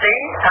សំរងស៊ី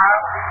ថា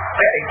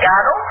វេទិកា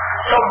នោះ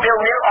សូមអំពាវ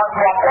នាវឲ្យ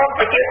បងប្អូន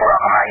ប្រជាពលរដ្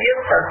ឋខ្មែរយើង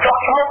ទៅចុះ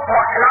ឈ្មោះ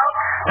បោះឆ្នោត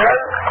នៅ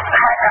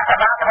ខែកក្ក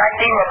ដាថ្ងៃ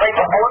ទី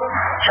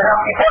29ឆ្នាំ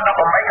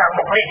2018ខាង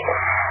មុខនេះ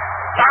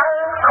តើ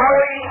ក្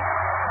មួយ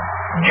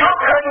យក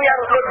ឃើញយ៉ាង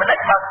ដូចមិនដែរ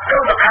បើគឺ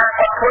ទៅខាង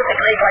គាត់ធ្វើសេច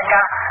ក្តីថ្លែង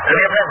ការណ៍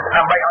រៀបនឹង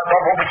ដើម្បីឲ្យប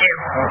ងប្អូនប្រជា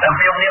អំ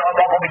ពាវនាវឲ្យ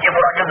បងប្អូនប្រជាព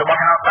លរដ្ឋយើងទៅបោះ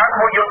ឆ្នោតតើ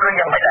មួយយកឃើញ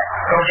យ៉ាងម៉េចដែរ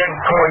ខ្ញុំជិះ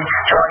គួយ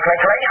ឆ្លើយ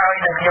ខ្លីៗហើយ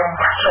នឹងខ្ញុំ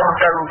សូម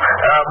ទៅ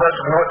មើល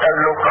សំណួរទៅ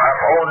លោកបង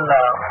ប្អូន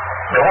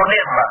លោក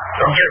នេះបាទខ្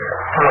ញុំជិះ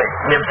គួយ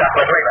មានសាក់ខ្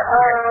លីៗបាទ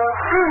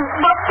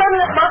បើ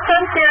សិ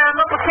នជា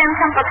លោកប្រធាន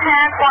សម្បត្តិគា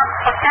ត់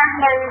ប្រកាស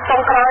នៅចុ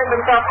ងក្រោយប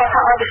ញ្ជាក់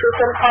ថាឲ្យប្រជា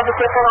ជនប្រ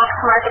ជាពលរដ្ឋ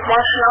ខ្មែរទៅ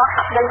បោះឆ្នោត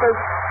ហាក់ដឹងទៅ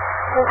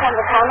គឺខាង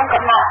កថាហ្នឹងក៏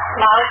មក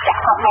ចាក់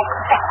គាត់មក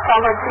ចាក់តា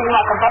មទីម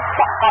កកបត់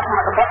ចាក់គាត់ម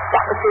កកបត់ចា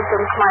ក់ប្រជាជ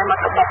នខ្មែរមក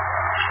កបត់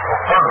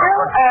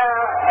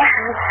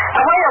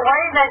អ្វី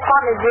ដែលគា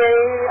ត់និយាយ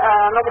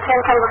លោកប្រធាន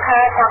ខេត្ត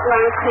គាត់នៅ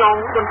ក្នុង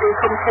មន្ទីរ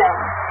ឃុំឃាំង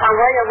អ្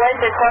វីដែល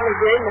គាត់និ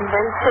យាយមិន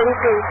មែនចេញ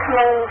ពីក្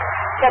នុង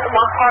ចិត្តរប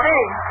ស់គាត់ទេ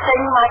ចេញ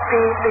មកពី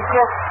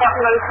គាត់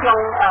នៅក្នុង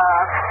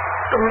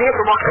ជំនាញ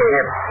របស់គេឲ្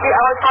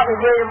យគាត់និ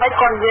យាយមិន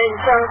គាត់និយាយអ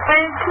ញ្ចឹងពេ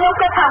លខ្ញុំ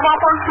គិតថាបង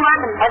ប្អូនខ្មែរ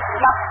មិនបាច់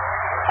ស្ដាប់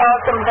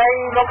សម្ដី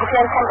លោកប្រ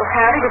ធានសម្បត្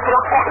តិនេះពីព្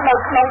រោះគាត់នៅ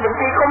ក្នុងមន្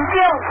ទីរឃុំ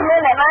ឃាំងគ្មាន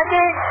អ្នកណា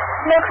ទេ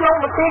នៅក្នុង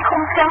មន្ទីរ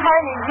ឃុំឃាំងហើយ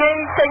និយាយ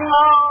ចេញម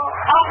ក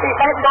អត់ពី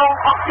បេះដូង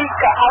អត់ពី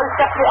កៅឲ្យ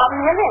ចិត្តវាអត់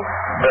មានទេ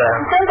អ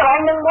ញ្ចឹងកន្លែង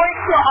នឹងមួយ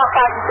ខ្ញុំអត់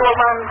អាចទទួល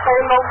បានទៅ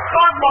លោក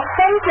គាត់មក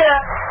ចេញជា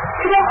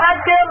ខ្ញុំអាច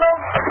ជឿលោក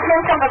ខ្ញុំ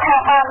ចង់ថា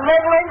បានលេ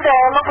ងដែ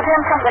លលោកខ្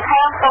ញុំចង់ថាទៅ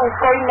អង្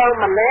គុយនៅ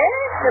ម៉ាឡេ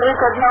ឬ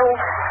ក៏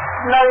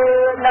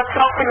នៅស្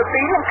រុកហ្វីលី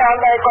ពីនកាល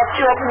ដែលគាត់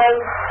ជួបនៅ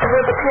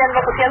វិទ្យាលោ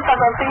កប្រធានស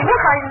ន្តិភាពនោះ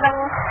ហើយនឹង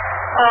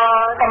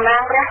តំណា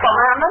ងព្រះប្រ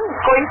មាណហ្នឹងអ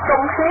ង្គុយ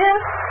ជុំគ្នា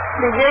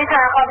និយាយ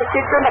ថាអបជា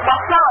ជនរប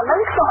ស់ខ្ញុំហ្នឹង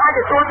ខ្ញុំអាច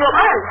ទទួលយក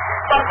បាន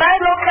ប៉ុន្តែ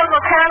លោកខ្ញុំ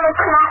ថាលោក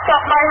ខ្នោះចា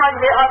ប់ដៃហើយ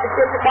និយាយអប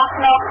ជារបស់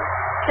ខ្ញុំ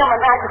មិន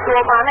អាចទទួល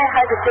បានទេ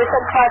ហើយប្រជាជ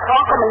នខ្មែរផ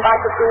ងក៏មិនអាច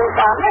ទទួល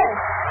បានដែរ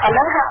អាហ្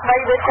នឹងហាក់បី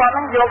ដូចគាត់ហ្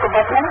នឹងយកក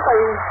បិតហ្នឹងទៅ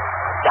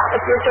ចាក់ប្រ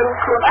ជាជន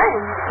ខ្លួនឯង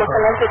ទៅ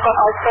តែគេគាត់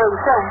ឲ្យទៅអ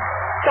ញ្ចឹង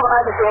ខ្ញុំអា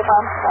ចទទួលបា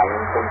នតែអ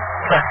ញ្ចឹង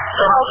បើ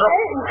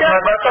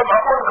សូមអ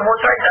រគុណក្មួយ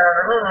ស្រីនឹ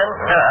ង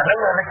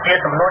ជា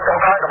សំណួរចុង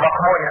ក្រោយរបស់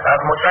ក្មួយ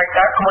ស្រី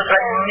តើក្មួយស្រី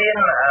មាន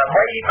3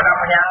ប្រា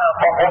ជ្ញា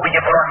បងប្អូនប្រជា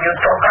ពលរដ្ឋយើង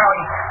ចុងក្រោយ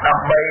ដើ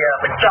ម្បី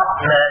បញ្ចប់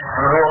នៅ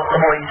រួចក្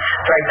មួយ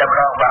ស្រីតែម្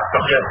ដងបាទសូ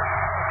មជឿ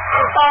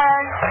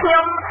ខ្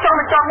ញុំចង់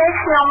បញ្ចប់នេះ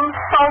ខ្ញុំ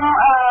សូម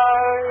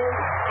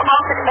ផ្ដ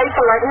ល់សេចក្តី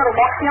ស្រឡាញ់រ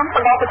បស់ខ្ញុំទៅ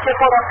ដល់ប្រជា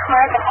ពលរដ្ឋខ្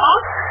មែរទាំងអ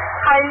ស់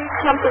ហើយ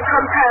ខ្ញុំសង្ឃឹ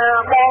មថា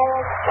បង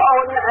ប្អូ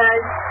ន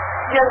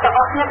យើងទាំងអ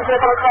ស់គ្នាប្រជា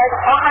ពលរដ្ឋខ្មែរ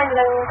ទាំងអស់ហើយ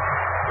នឹង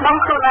ក្នុង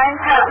ខ្លួនឯង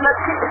ថាលទ្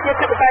ធិប្រជា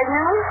ធិបតេយ្យហ្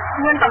នឹង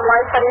មានតម្លៃ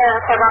បញ្ញា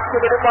សម្រាប់ជី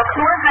វិតរបស់ខ្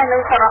លួនហើយនឹ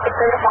ងសម្រាប់ប្រ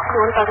ទេសរបស់ខ្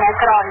លួនទៅថ្ងៃ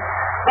ក្រោយ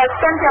បើ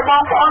សិនជាប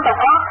ងប្អូនទាំង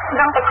អស់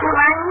ដឹងតែខ្លួ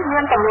នឯងមា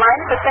នតម្លៃ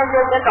ប្រទេស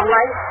យើងមានតម្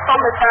លៃសូម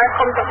តែ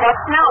គុំទៅបោះ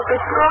ឆ្នោតពី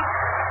ព្រោះ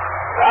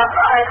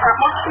ថា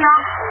បោះឆ្នោត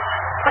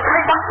ប្រទេ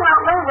សបោះឆ្នោត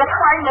ហ្នឹងវា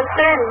ថ្លៃមែន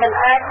ទែនមិន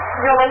អាច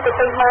យកទៅ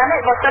ទិញបានទេ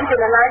បើមិនជា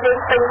ណាយើង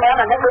ទិញបាន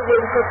អានេះដូចយើ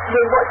ង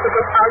វត្តទៅ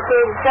ឲ្យគេ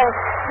អញ្ចឹង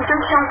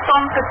ខ្ញុំសូ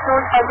មទៅជួ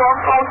យឲ្យបង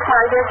ប្អូនខ្មែ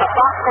រយើងទាំងអ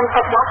ស់គុំ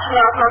ទៅបោះឆ្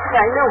នោតនៅថ្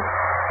ងៃនេះ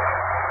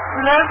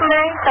លើក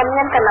លែងតែ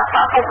មានគណៈប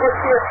កប្រជា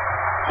ជាតិ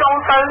ចូល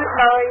ទៅ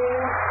ដោយ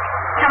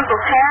កម្ពុ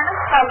ជា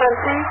តាមរ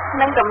យៈ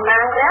នឹងតំណា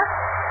ងដែរ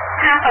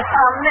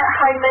55នាក់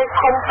ហើយលេខ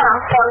ឃុំ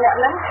5000នាក់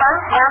ហ្នឹងទៅ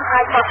បាន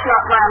អាចបោះឆ្នោ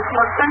តបានម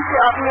កសិនជា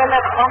អត់មានអ្ន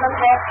កទាំងអស់នឹង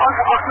បងប្អូន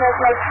ទាំងអស់គ្នា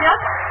នៅផ្ទះ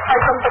ហើយ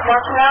ខ្ញុំទៅបោះ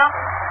ឆ្នោត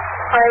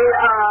ហើយ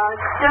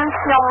ខ្ញុំ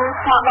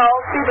ស្មោះដល់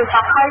ពីវិ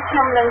សាហើយខ្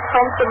ញុំនឹង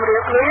សូមជម្រា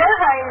បលា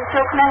ហើយ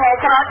ជួបគ្នាថ្ងៃ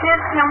ក្រោយទៀត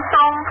ខ្ញុំ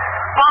សូម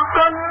អរ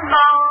គុណដ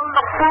ល់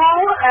លោកពូ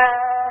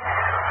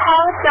ហើ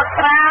យចា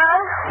ត្រា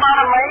បា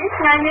រមី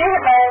ថ្ងៃនេះ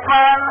ដែល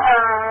បាន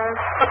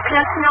ប្រកា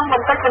សខ្ញុំប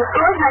ន្តិចបន្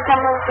តួចហើយខ្ញុំ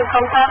នឹងសង្ឃឹ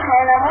មថាថ្ងៃ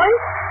ណាមួយ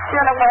ខ្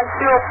ញុំនឹងបាន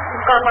ជួប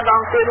គាត់ម្ដង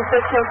ទៀត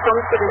ខ្ញុំសូម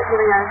ជម្រាប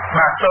លា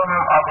បាទសូម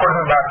អរគុណ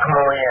បាទក្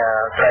មួយ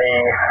ស្រី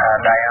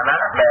ដៃអាណា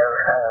ដែល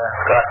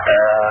គាត់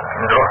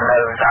រស់នៅ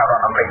សហរដ្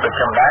ឋអាមេរិកដូច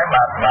ខ្ញុំដែរ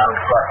បាទបាន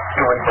គាត់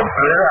ជួយបំ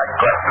ភ្លឺហើយ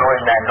គាត់ជួយ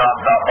ណែនាំ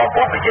ដល់បងប្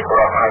អូនប្រជាពល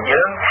រដ្ឋរបស់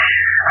យើង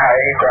ហើយ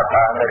គាត់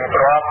បានរៀប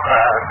រាប់ដ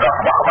ល់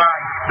បោះក្បាយ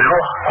ព្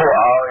រោះគួរ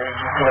ឲ្យ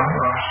ខ្ញុំ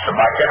សប្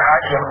បាយចិត្តហើយ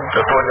ខ្ញុំទ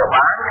ទួលយក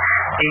បាន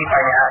ពីប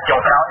ញ្ហាចុង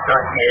ក្រោយដូ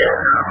ចជា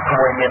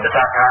មួយមានប្រ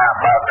សាសន៍ថា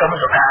បើគុំ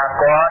សុខា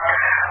គាត់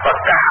ប្រ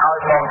កាសឲ្យ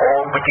បងប្អូ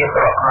នប្រជាពល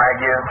រដ្ឋខ្មែរ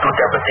យើងទូ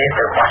ទៅប្រទេស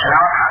ទៅបោះឆ្នោ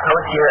តហាក់ដូ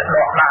ចជាដ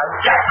កដៅ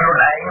ចាក់ខ្លួ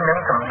នឯងនិង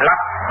សម្លា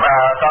ប់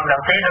សំដ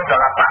ងទីនិងស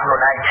ម្លាប់បាក់ខ្លួ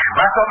នឯង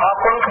បាទសូមអរ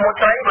គុណក្មួយ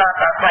ស្រីបាទ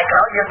តែថ្ងៃក្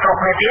រោយយើងជួប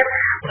គ្នាទៀត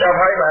ចាំ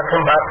ហើយបាទខ្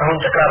ញុំបាទខ្ញុំ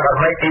ចក្រាបបាទ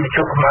ពីវិទ្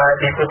យុខ្មែរ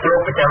ពីពុទ្ធលោក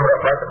ប្រចាំរដ្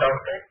ឋបាលបន្ត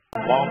ទេ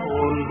បងប្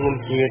អូនរួម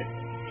ជាតិ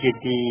ជា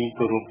ទី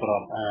គោរពរា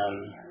ប់អាន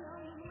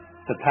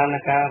ស្ថាន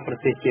ភាពប្រ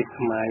ទេសជាតិ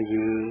ខ្មែរ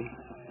យើង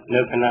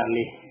នៅខណៈ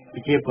នេះប្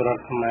រជាពលរដ្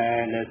ឋខ្មែរ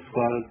ដែលស្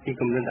គាល់ពី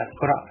គំនិតអា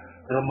ក្រក់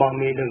របស់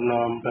មេដឹក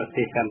នាំប្រ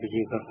ទេសកម្ពុ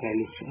ជាក្នុងថ្ងៃ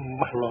នេះច្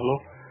បាស់លាស់នោះ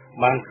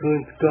បានឃើញ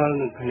ផ្ទាល់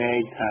នឹងភ្នែក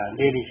ថា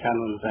ដេលីឆាន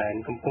ហ៊ុនសែន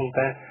កំពុង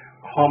តែ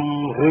ខំ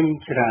រុញ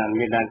ច្រាន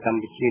មេដាក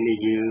ម្ពុជានេះ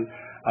យើង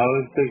ឲ្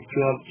យទៅ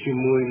ជាប់ជា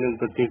មួយនឹង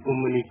ប្រទេសកុ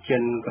ម្មុយនីសចិ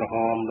នក្រហ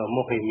មដ៏ម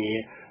ហិមា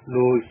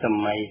ដោយស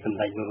ម័យសម្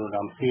ដេចនរោត្ត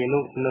មសីហនុ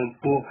និង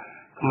ពួក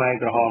ខ្មែរ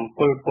ក្រហម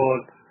ពលពត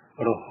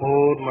រហូ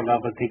តមកដ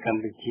ល់ប្រទេសក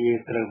ម្ពុជា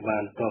ត្រូវបា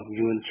នតប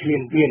យួនឈ្លា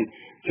នពាន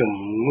ចំ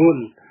នួន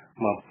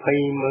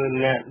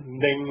20,000 នាក់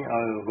ដេញ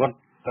ឲ្យរត់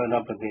ទៅដ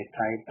ល់ប្រទេស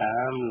ថៃតា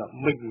មល្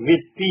បិចវិ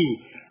ធី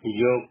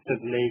យកទឹក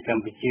ដីក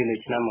ម្ពុជានៅ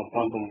ឆ្នាំ1979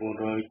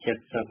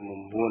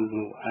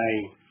នោះឯង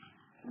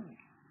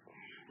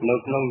នៅ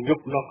ក្នុងយុគ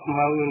ដ៏ខ្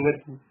មៅងឹត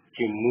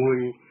ជាមួយ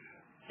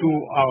ទូ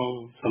អង្គ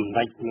សម្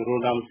ដេចនរោ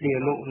ត្តមសីហ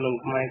នុនិង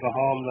ខ្មែរក្រហ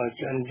មដ៏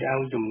ឆ្អិនឆ្អៅ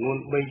ចំនួន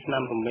3ឆ្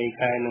នាំ8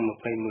ខែនិង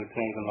21ថ្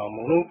ងៃកន្លងម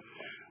កនោះ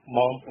ប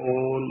ងប្អូ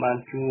នបាន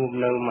ជួប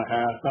នៅម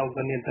ហាសោក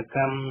នាដក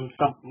ម្ម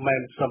សពបែ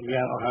បសព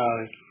យ៉ាងអស់ហើ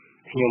យ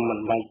ខ្ញុំមិ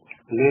នបាច់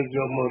លើកយ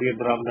កមករៀ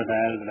បរាប់ដ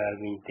ដែល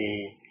វិញទេ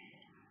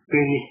ពេ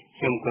លនេះ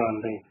ខ្ញុំគ្រាន់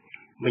តែ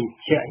បញ្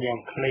ជាក់យ៉ាង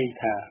ខ្លី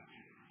ថា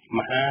ម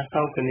ហា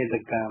សោកនាដ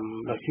កម្ម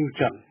ដ៏ជឿ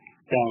ជាក់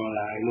ទាំង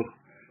ឡាយនោះ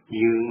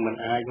យើងមិន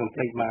អាចបំភ្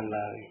លេចបាន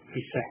ឡើយ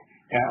ពិសេស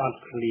ការអត់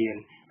ឃ្លាន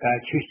ការ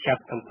ឈឺចា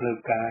ប់ទាំងផ្លូវ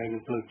កាយនិ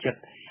ងផ្លូវចិត្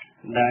ត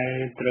ដែល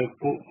ត្រូវ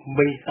ពួក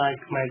បិសាច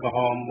ខ្មែរក្រហ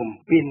មបំ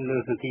ពេញលើ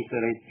សិទ្ធិសេ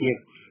រីភាព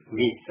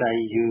វិស័យ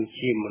យើង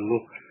ជាមនុ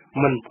ស្ស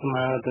មិនស្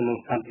មើទៅនឹង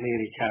សត្វលេ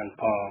រិឆាន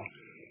ផង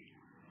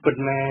ពិត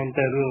មែន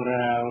តែរឿង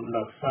រ៉ាវ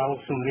ដ៏សោក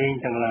សម្លេង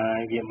ទាំងឡាយ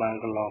វាបាន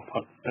កន្លងផុ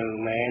តទៅ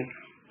មែន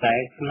តែ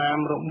ស្នាម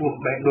របួស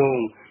បេះដូង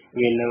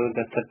វានៅ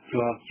តែស្ថិត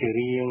ជាប់ជា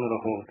រៀងរ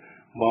ហូត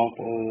បង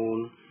ប្អូន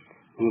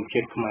រួម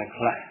ជាតិខ្មែរ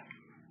ខ្លះ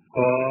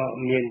ក៏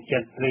មានចិ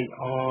ត្តត្រេក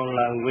អរ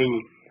ឡើងវិញ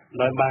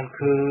ដោយបាន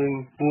ឃើញ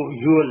ពួក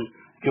យួន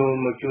ចូល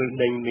មកជួយ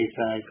ដេញបិ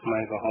សាចខ្មែ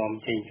រក្រហម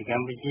ចេញពីក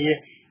ម្ពុជា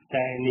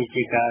តែនេះ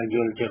ជាការយ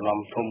ល់ច្រឡំ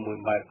ធំមួយ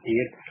បែបទៀ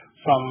ត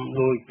សំ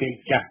ដោយពេក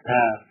ចាស់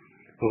ថា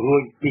រួ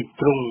ចពី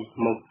ទ្រង់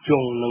មកជ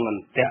ង់នឹងអ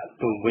ន្តៈ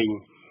ទៅវិញ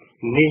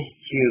នេះ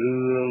ជា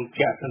រឿង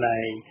ជាក់ស្ដែ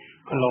ង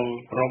ក្នុង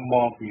រប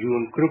បយួ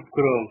នគ្រប់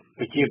គ្រង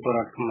ប្រជាពលរ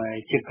ដ្ឋខ្មែរ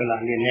ជាកន្លះ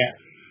លាននាក់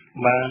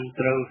បាន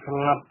ត្រូវស្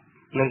លាប់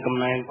នឹងកំ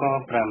ណែងក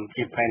5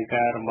ជាផែន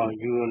ការរបស់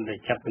យួនដែល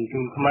ចាប់បញ្ជូ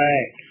នខ្មែរ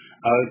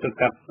ឲ្យទៅ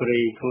កាប់ព្រៃ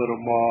ធ្វើរ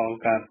បង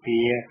ការពា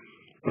រ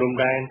ព្រំ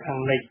ដែនខាង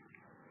លិច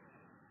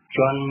ជ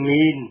ន់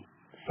មីន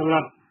ស្លា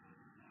ប់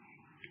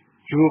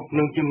ជួប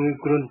នឹងជំងឺ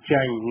គ្រុន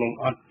ចាញ់និង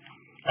អត់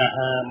អា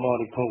ហារប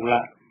រិភោគล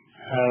ะ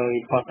ហើយ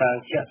ផតា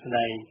ជាក់ស្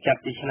ដែងចា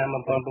ប់ពីឆ្នាំ1979 1982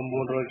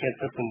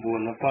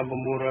 1983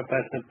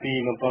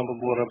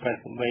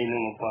 និ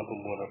ង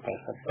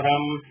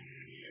 1985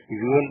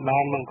 យួនបា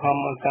នបង្ខំ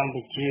ឲ្យកម្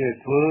ពុជា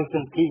ធ្វើស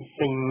ន្ធិ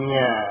សញ្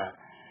ញា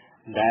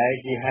ដែល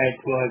ជាហេតុ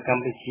ធ្វើឲ្យក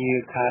ម្ពុជា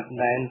ខាត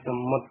ដែនស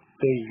មុទ្រ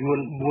ទៅយួន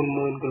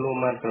 40,000 គីឡូ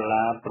ម៉ែត្រដុល្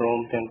លារព្រម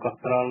ទាំងកោះ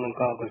ត្រល់និង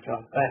កោះកញ្ច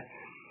ក់តែ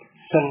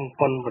សឹង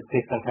ប៉ុនប្រទេ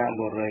សសង្ហ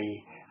បុរី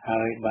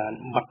ហើយបាន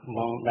បាត់ប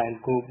ង់ដែន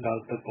គោកដ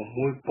ល់ទៅ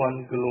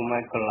 6,000 គីឡូម៉ែ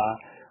ត្រដុល្លារ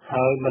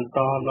ហើយបន្ត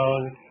ដ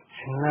ល់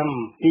ឆ្នាំ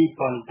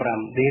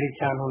 2005 ដេរិ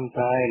ឆានហ៊ុន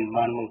សែន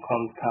បានបង្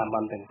ខំស្ថាប័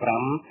នទាំង5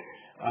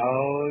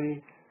ឲ្យ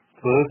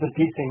ធ្វើសន្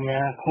ធិសញ្ញា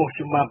ខុស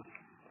ច្បាប់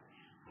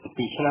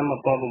ពីឆ្នាំ 1979 1982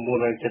 1983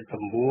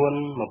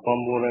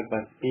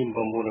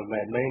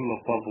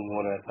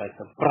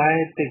 1980 ប្រែ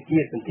ទៅជា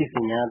សន្ធិស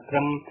ញ្ញាត្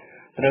រឹម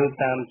ត្រូវ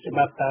តាមច្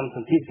បាប់តាមស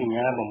ន្ធិសញ្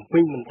ញាបំពេ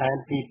ញបន្ថែម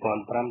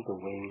 2005 ទៅ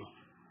វិញ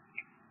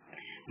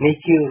នេះ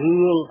ជា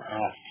រឿង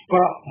អាក្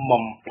រក់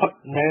បំផុត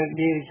ដែល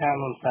ដេរិឆាន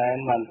ហ៊ុនសែន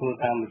បានធ្វើ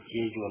តាមវិ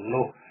ជាយួន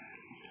នោះ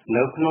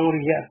នៅក្នុងរ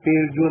យៈពេ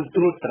លយួន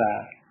ត្រួតត្រា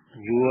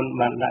យួន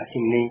បានដាក់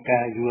ជំនាញ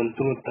ការយួន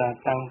ត្រួតត្រា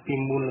តាំងពី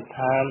មូលដ្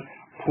ឋាន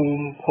ភូ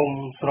មិឃុំ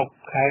ស្រុក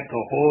ខេត្តរ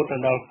ហូត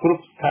ដល់គ្រ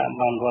ប់ស្ថា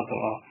ប័នរដ្ឋទាំ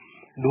ងអស់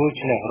ដូ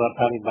ច្នេះរដ្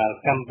ឋាភិបាល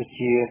កម្ពុ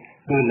ជា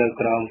គឺនៅ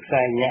ក្រោមខ្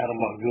សែញាក់រ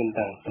បស់យួន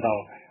ទាំងស្រុង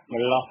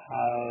ម្ល៉េះ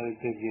ហើយ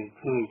គឺយើង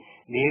ឃើញ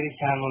ដេរិ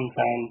ឆានហ៊ុន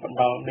សែនផ្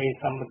ដល់ដី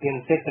សម្បត្តិ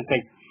សេដ្ឋកិ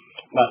ច្ច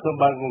បាទទៅ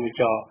បើកវង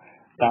ចរ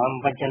តាម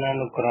វចនា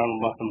នុក្រមរ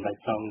បស់សម្ដេច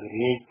សង្ឃ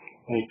រាជ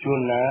ជួន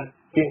ណា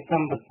ពាក្យស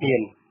ម្បត្តិ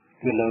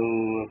គឺនៅ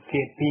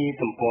ភាគ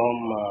2ទំព័រ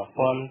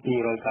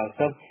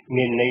 1290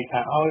 មានន័យ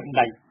ថាឲ្យ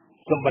ដាច់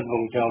សម្បត្តិវ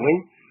ងចរវិញ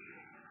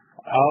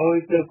ឲ្យ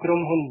ទៅក្រុម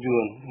ហ៊ុនយួ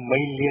ន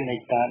 3 លានហិ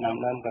កតាដាំ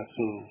ដើមកៅ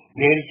ស៊ូ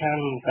ដេរិឆាន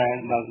ហ៊ុនសែន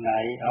បើកដៃ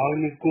ឲ្យ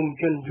និគម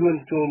ជនយួន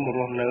ចូលមករ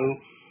ស់នៅ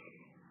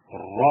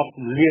រាប់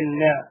លាន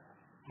អ្នក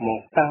ម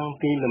កតាំង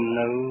ពីលំ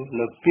នៅ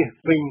នៅពាស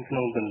ពេញក្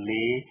នុងទន្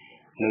លេ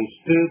នៅ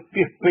ស្ទើរ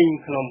ពាសពេញ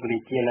ក្នុងប្រ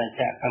ជាណា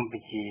ចក្រកម្ពុ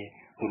ជា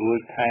រួច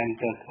ថែម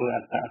ទាំងធ្វើអ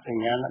ត្តស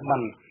ញ្ញាណប័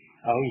ណ្ណ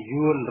ឲ្យ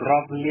យួនរា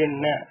ប់លាន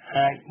អ្នក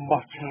អាច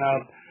បោះឆ្នោ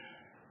ត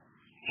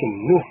ជំ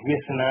នួសវា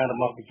សនារ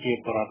បស់ប្រជា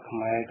ពលរដ្ឋខ្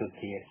មែរទៅ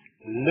ទៀត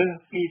លើស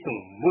ពីទ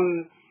ង្វើ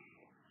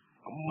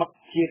ក្បត់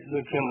ជាតិដូ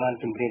ចខ្ញុំបាន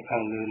ជម្រាបខា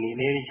ងលើនេះ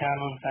ដេរិឆាន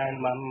ហ៊ុនសែន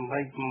បាន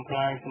បំផ្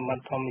លាញសម្បត្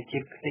តិធម្មជា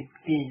តិខ្ទេច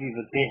ខ្ទីពី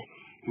ប្រទេស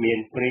មាន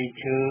ព្រៃ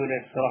ឈើដែ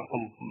លស្រស់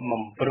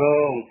បំព្រ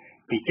ង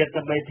ពី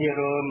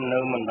 73% នៅ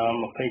មិនដល់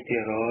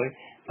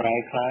 20% ប្រែ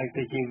คล้าย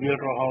ទៅជាវាល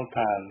រហោ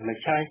ឋានមិន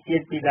ឆាយជា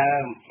តិពីដើ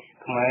ម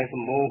ខ្មែរស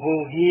ម្បូរហូ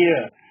រហៀ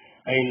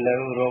ឥឡូ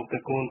វរកត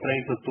កូនត្រី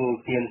ទទួល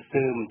ទានស្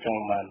ទើរមិនច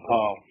ង់បានផ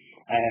ង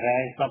ឯរ៉ែ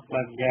សព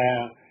បែបយ៉ាង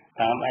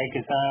តាមឯក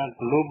សារ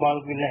Global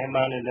Village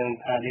បានដឹង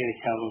ថាដេរិ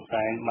ឆានហ៊ុន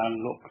សែនបាន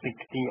លក់ខ្ទេច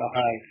ខ្ទីអស់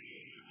ហើយ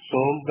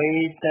សូម្បី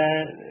តែ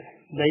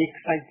ដី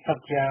ខ្សាច់សព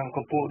យ៉ាង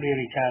ក៏ពួកដេ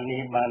រិឆាន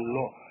នេះបានល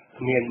ក់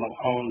គ្មានបង្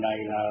ហងដៃ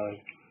ឡើយ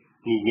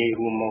និយាយ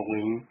រួមមក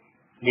វិញ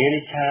ដេ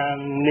រិឆាន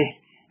នេះ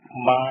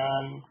បា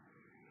ន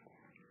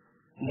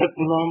ដឹក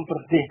នាំប្រ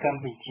ទេសក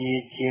ម្ពុជា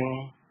ជាង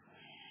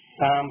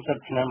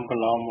30 ឆ្នាំក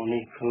ន្លងមក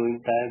នេះឃើញ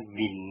តែ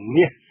វិ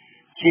នាស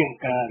ជាង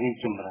ការរីក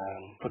ចម្រើន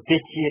ប្រទេ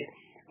សជាតិ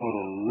រ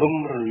លំ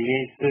រលា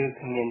យស្ទើរ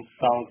គ្មាន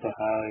សល់ទៅ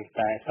ហើយ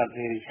តែសត្វ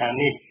ដេរិឆាន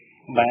នេះ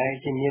បែរ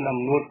ជាមានអំ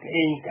នួតក្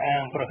អេងក្អា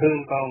ងប្រហើន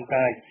កោង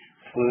កាយ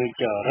ធ្វើ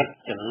ចរិត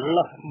ច្រ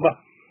ឡះបោះ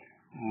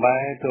បែ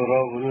រទៅរ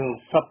ករឿង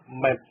សព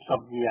បែបស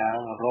ពយ៉ាង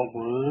រក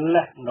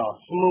លេះដល់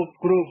ស្មូត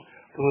គ្រូ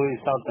ធ្វើ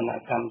សោតន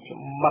កម្មច្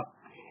បាប់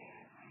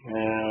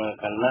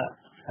គណៈ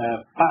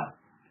បក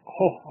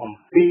ខុសអំ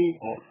ពី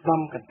ឧត្ត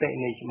មគតិ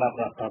នៃច្បាប់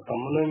រដ្ឋធ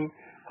ម្មនុញ្ញ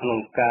ក្នុង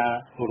ការ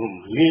រំ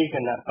លាយគ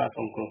ណៈបកស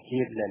ង្គ្រោះ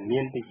ជាតិដែលមា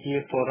នប្រជា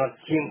ពលរដ្ឋ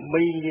ជាង 3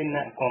 លាន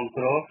អ្នកគ្រប់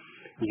គ្រង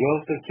យក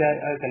ទៅចែក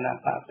ឲ្យគណៈ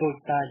បកតូច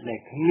តាចដែល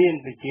គ្មាន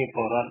ប្រជាព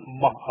លរដ្ឋ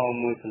បោះហោ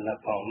មួយសន្លឹក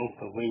ផងនោះ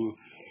ទៅវិញ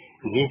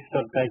នេះ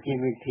សុទ្ធតែជា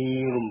វិធី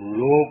រំ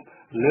លោភ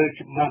លើ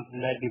ច្បាប់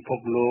នៃពិភព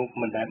លោក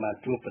មិនដែលបាន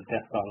ជួបប្រទះ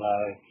សោះ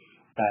ឡើយ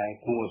តែ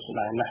គួរស្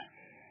ដាយណាស់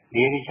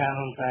ដេរិឆាន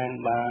ហ៊ុនសែន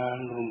បាន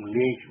រំ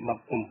លាយច្បា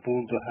ប់កំពូល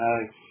ទៅហើ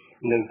យ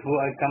នឹងធ្វើ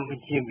ឲ្យកម្ពុ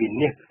ជាវិ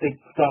និច្ឆ័យផ្ទៃ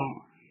ផ្សំ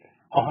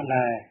អស់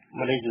ដែរ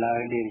មិនដេចឡើយ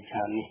ដេរិ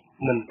ឆាននេះ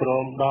មិនព្រ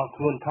មដក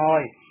ខ្លួនថ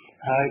យ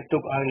ហើយទុ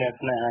កឲ្យអ្នក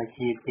ស្នេហា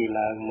ជាតិទី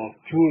ឡើងមក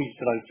ជួយ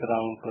ស្រោចស្រ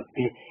ង់ប្រ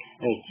ទេស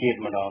ជាតិ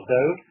ម្ដង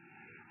ទៅ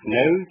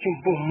នៅចំ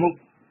ពោះមុខ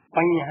ប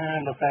ញ្ហា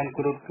ដ៏សែន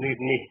គ្រោះគ្រាត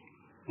នេះ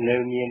នៅ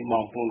មានប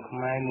ងប្អូនខ្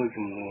មែរមួយ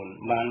ចំនួន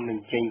បានប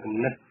ញ្ចេញគំ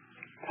និត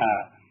ថា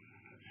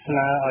ស្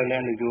នើឲ្យអ្ន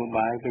កនយោ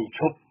បាយបញ្ឈ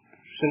ប់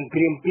សង្គ្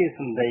រាមពាក្យ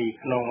សម្ដី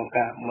ក្នុងឱ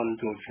កាសបុណ្យ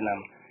ចូលឆ្នាំ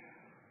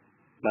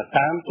mà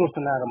tám tu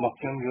sanh là một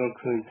trong vô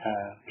khơi thà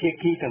phía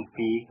khi thằng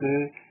phí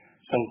cứ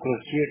song cơ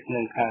chiết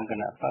nâng khang cái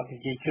nạp pháp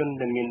chỉ chun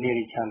để miền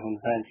địa chăn hồn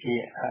san chi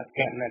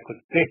kẹt lại cột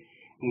tết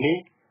ní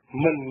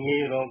mình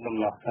nghe rồi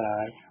đầm lọt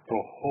sai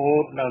rồi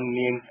hốt đầm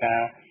miền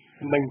cá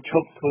mình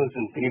chụp thôi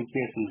sừng tim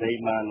chia sừng dây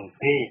mà nụ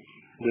tê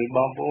rồi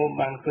bom bố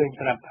mang khơi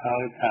sập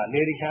hơi thả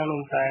địa chăn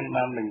hồn san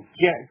mà mình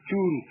che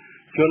chun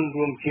chun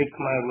rùm chiết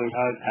mà rồi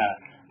hơi thả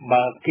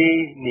bà kia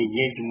nỉ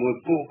dây chỉ mùi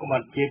phụ có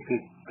mặt chiết cứ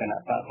cái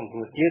nạp pháp song cơ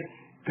chiết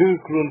cứ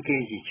khuôn kia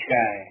chỉ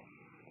chai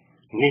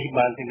นี่บ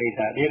างทีใน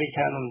ตาเดียริช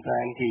านนท์แส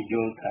งที่โย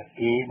ธา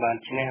กีบาง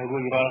ชนิด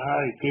รุ่ยรอให้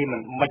ที่มั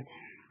นมัด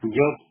โย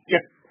กจั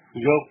ด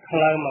โยกค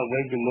ลามาไว้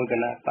จมูกค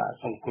ณะป่า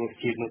สงครุ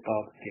ชีนต่อ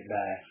ติดไ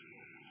ด้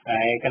ไอ้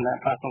คณะ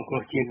ป่าสงครุ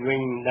ชีวิ่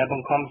งได้บั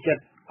งคับจัด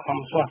ค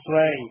ำสวดไ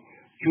ว้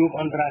จูบ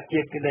อันตรายเจ็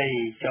ดก็ได้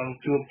จง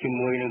จูบจ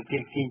มูกหนึ่งเจ็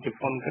ดที่จะ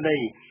พ้นก็ได้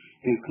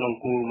คือขนม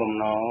กูบ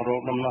ำนอโร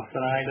บำนอส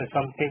ลายโดย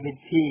สัมเทวิ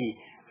ธี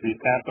หรือ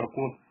การประก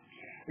วด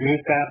หรือ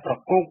การประ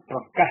กบปร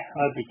ะกาศเอ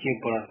าไปเชื่อ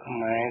ประค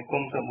มายก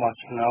งกระบอก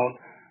ชน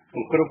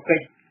กรุ๊ปกิ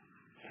จ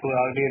ส่ว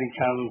นเรื่องช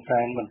ามแส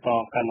นบรรทอ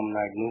การนำน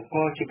ายนุ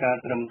ก็จะการ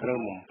เตรียมตัว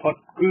มุ่งพด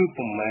คือ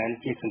ปุ่มแมน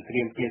ที่สังเก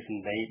ตที่สัน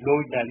ใดโด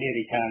ยได้เรื่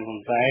องชามของ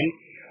แสน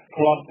พ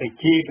ลอดไป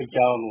ชี้ไปเ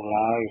จ้าหนุ่มล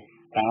าย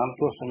ตาม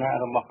ตัวสนะ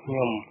ระบบย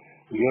ม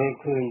เยอะ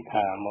ขึ้นถ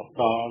าม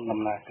ต่อน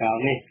ำนายกาว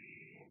นี่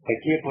ไป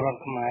เชี่ยพลัง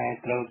ขมาย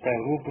เราแต่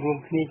รูปรวม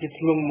นี้จะ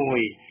ทุ่งมว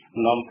ย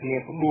น้อมเพีย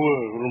บดู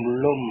รุม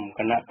ลุ่มค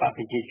ณะป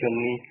ฏิจิชน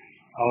นี้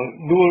เอา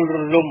ดู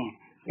ลุ่ม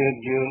เกิด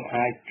ยืงอ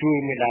าช่วย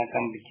ไม่ได้กั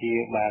มพูชี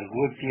บาน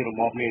รูปที่ระ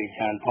บบในช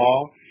านท้อง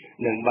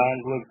หนึ่งบ้าน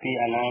รูปที่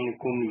อนานิ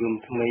คมยุม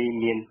ทำไม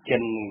เมียนเจ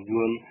น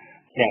ยุน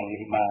แห่งใน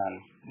บ้าน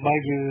ใบ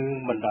ยืง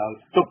บรรดา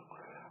ตุก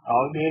เอา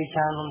เดช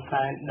านนท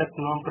ายดัก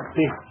น้องประ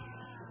สิทธิ์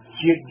เ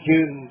ชียยื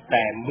งแ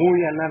ต่มุย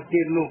อนา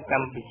ที่ลูกกั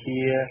มพูชี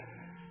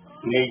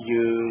ใน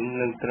ยืงห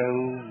นึ่งเต้า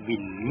วิ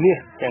นเนี่ย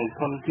แห่งค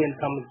นเทียน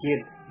ธรรมเกียร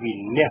ติวิน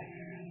เนี่ย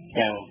แ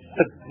ห่ง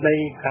ตึกใน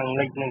ข้างเ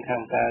ล็กในข้า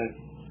งกาย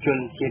จน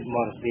เชียดม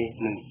รสี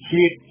หนึ่งเ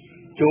ชียด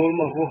โจม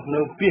มาหัวเ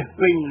นื้อเปียก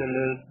วิ่งเล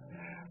ย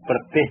ปร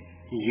ะเทศ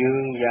ยื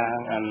งยาง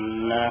อัน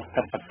นาต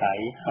ปไตย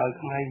เอาท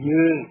ำไม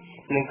ยืง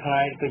หนึ่งคลา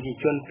ยไปจี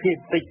ชนเพีย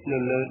ติก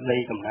เลยใน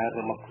กำนัดร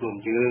ะบบกลุ่ม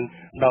ยืง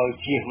ดอย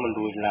เชี่ยมันร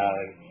วยลอ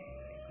ย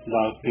ด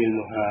อยปีน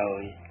หา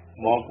ย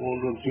บอกโอน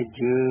รวมเชี่ย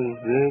ยืง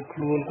หรือค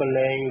รูนก็เล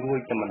ยรวย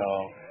จะมาดอ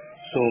ง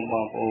ส่งบ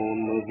อกโอน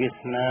มือวิส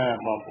นา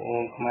บอกโอ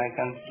นทำไม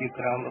กันชีค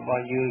รามระบา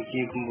ยยืงชี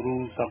คุมรู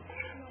สับ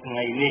ไง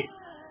นี่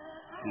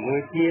มือ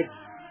เทียบ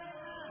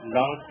ด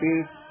องซื้อ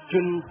จ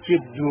นจิ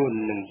ตยุน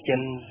หนึ่งเจ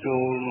นโจ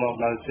มอง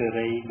เราเส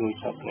รีโดย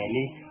ชอบไง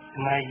นี้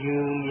มายื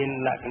นยัน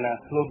หลักนะ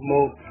โลดโม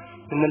ก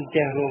มันจ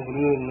ะโรคเ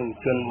รื่องหนึ่ง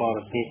จนมร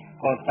สิ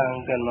ก็ตั้ง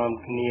กันนอน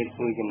เนีย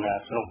คุยกันนะ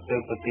สรุปเติ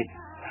มปฏิ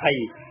ให้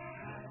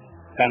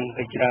กันไป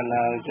จราล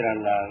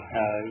าห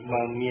ายบ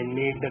างเมียน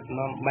นี้เด็ก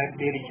น้องใบเ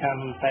ดริชัน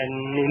แต่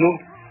นินุ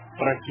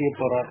ประชีพ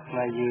รัตม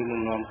ายืน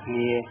นอนเ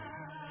นีย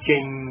เจ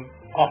ง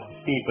ออก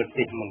ตีป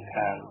ฏิมันค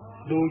าน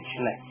ดูเฉ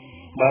ลย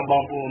บางบอ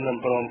งปูนล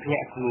ำปรองเพีย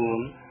กลุ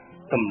น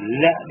ตำ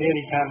เละเด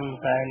ริชัน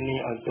แต่นี้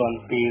เอาจวน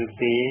ปีเ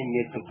ต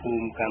มีตะภู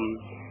มิกัน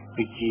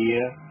ปิเชีย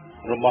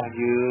ระบาย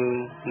ยืน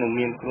หนึ่งเ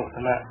มียนกรธ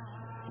นะ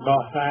ดอ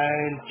กไซ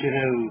น์เจ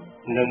ริญ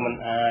หนึ่งมัน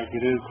อาจเจ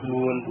ริญค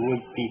ล้วนด้วย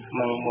ปีก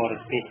มังบริ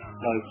สุทธิ์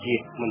โดยเจี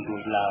ยมันดู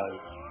ลอย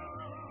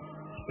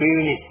ปี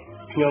นี้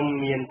ยม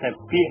เมียนแต่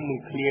เปี้ยมือ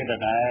เคลียร์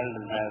ได้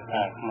ต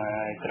ากมา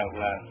ตราว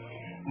ลา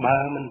บ้า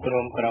มันตร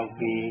มกราว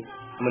ปี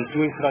มัน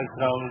ช่วยคลายค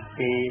รอง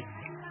ปี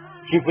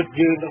ชีวิต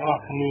ยืนออ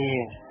กนี่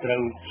เรา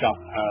จับ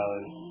เอา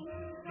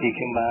ที่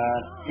ขึ้นมา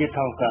ที่เ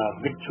ท่ากับ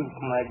วิชุข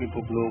มายที่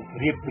ปุกลูก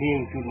เรียบเรียง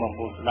คือมอง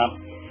บนดับ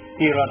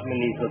ที่รัฐมิ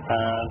นิโซต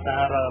าสห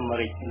รัฐอเม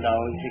ริกาดา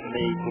วจิกไ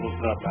ด้กรุส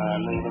ราตา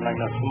หนึ่งคนนั้น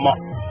สมอง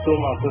ตัว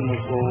มาคนใน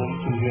โกม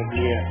ชื่อเรียบเ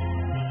รีย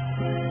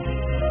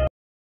ง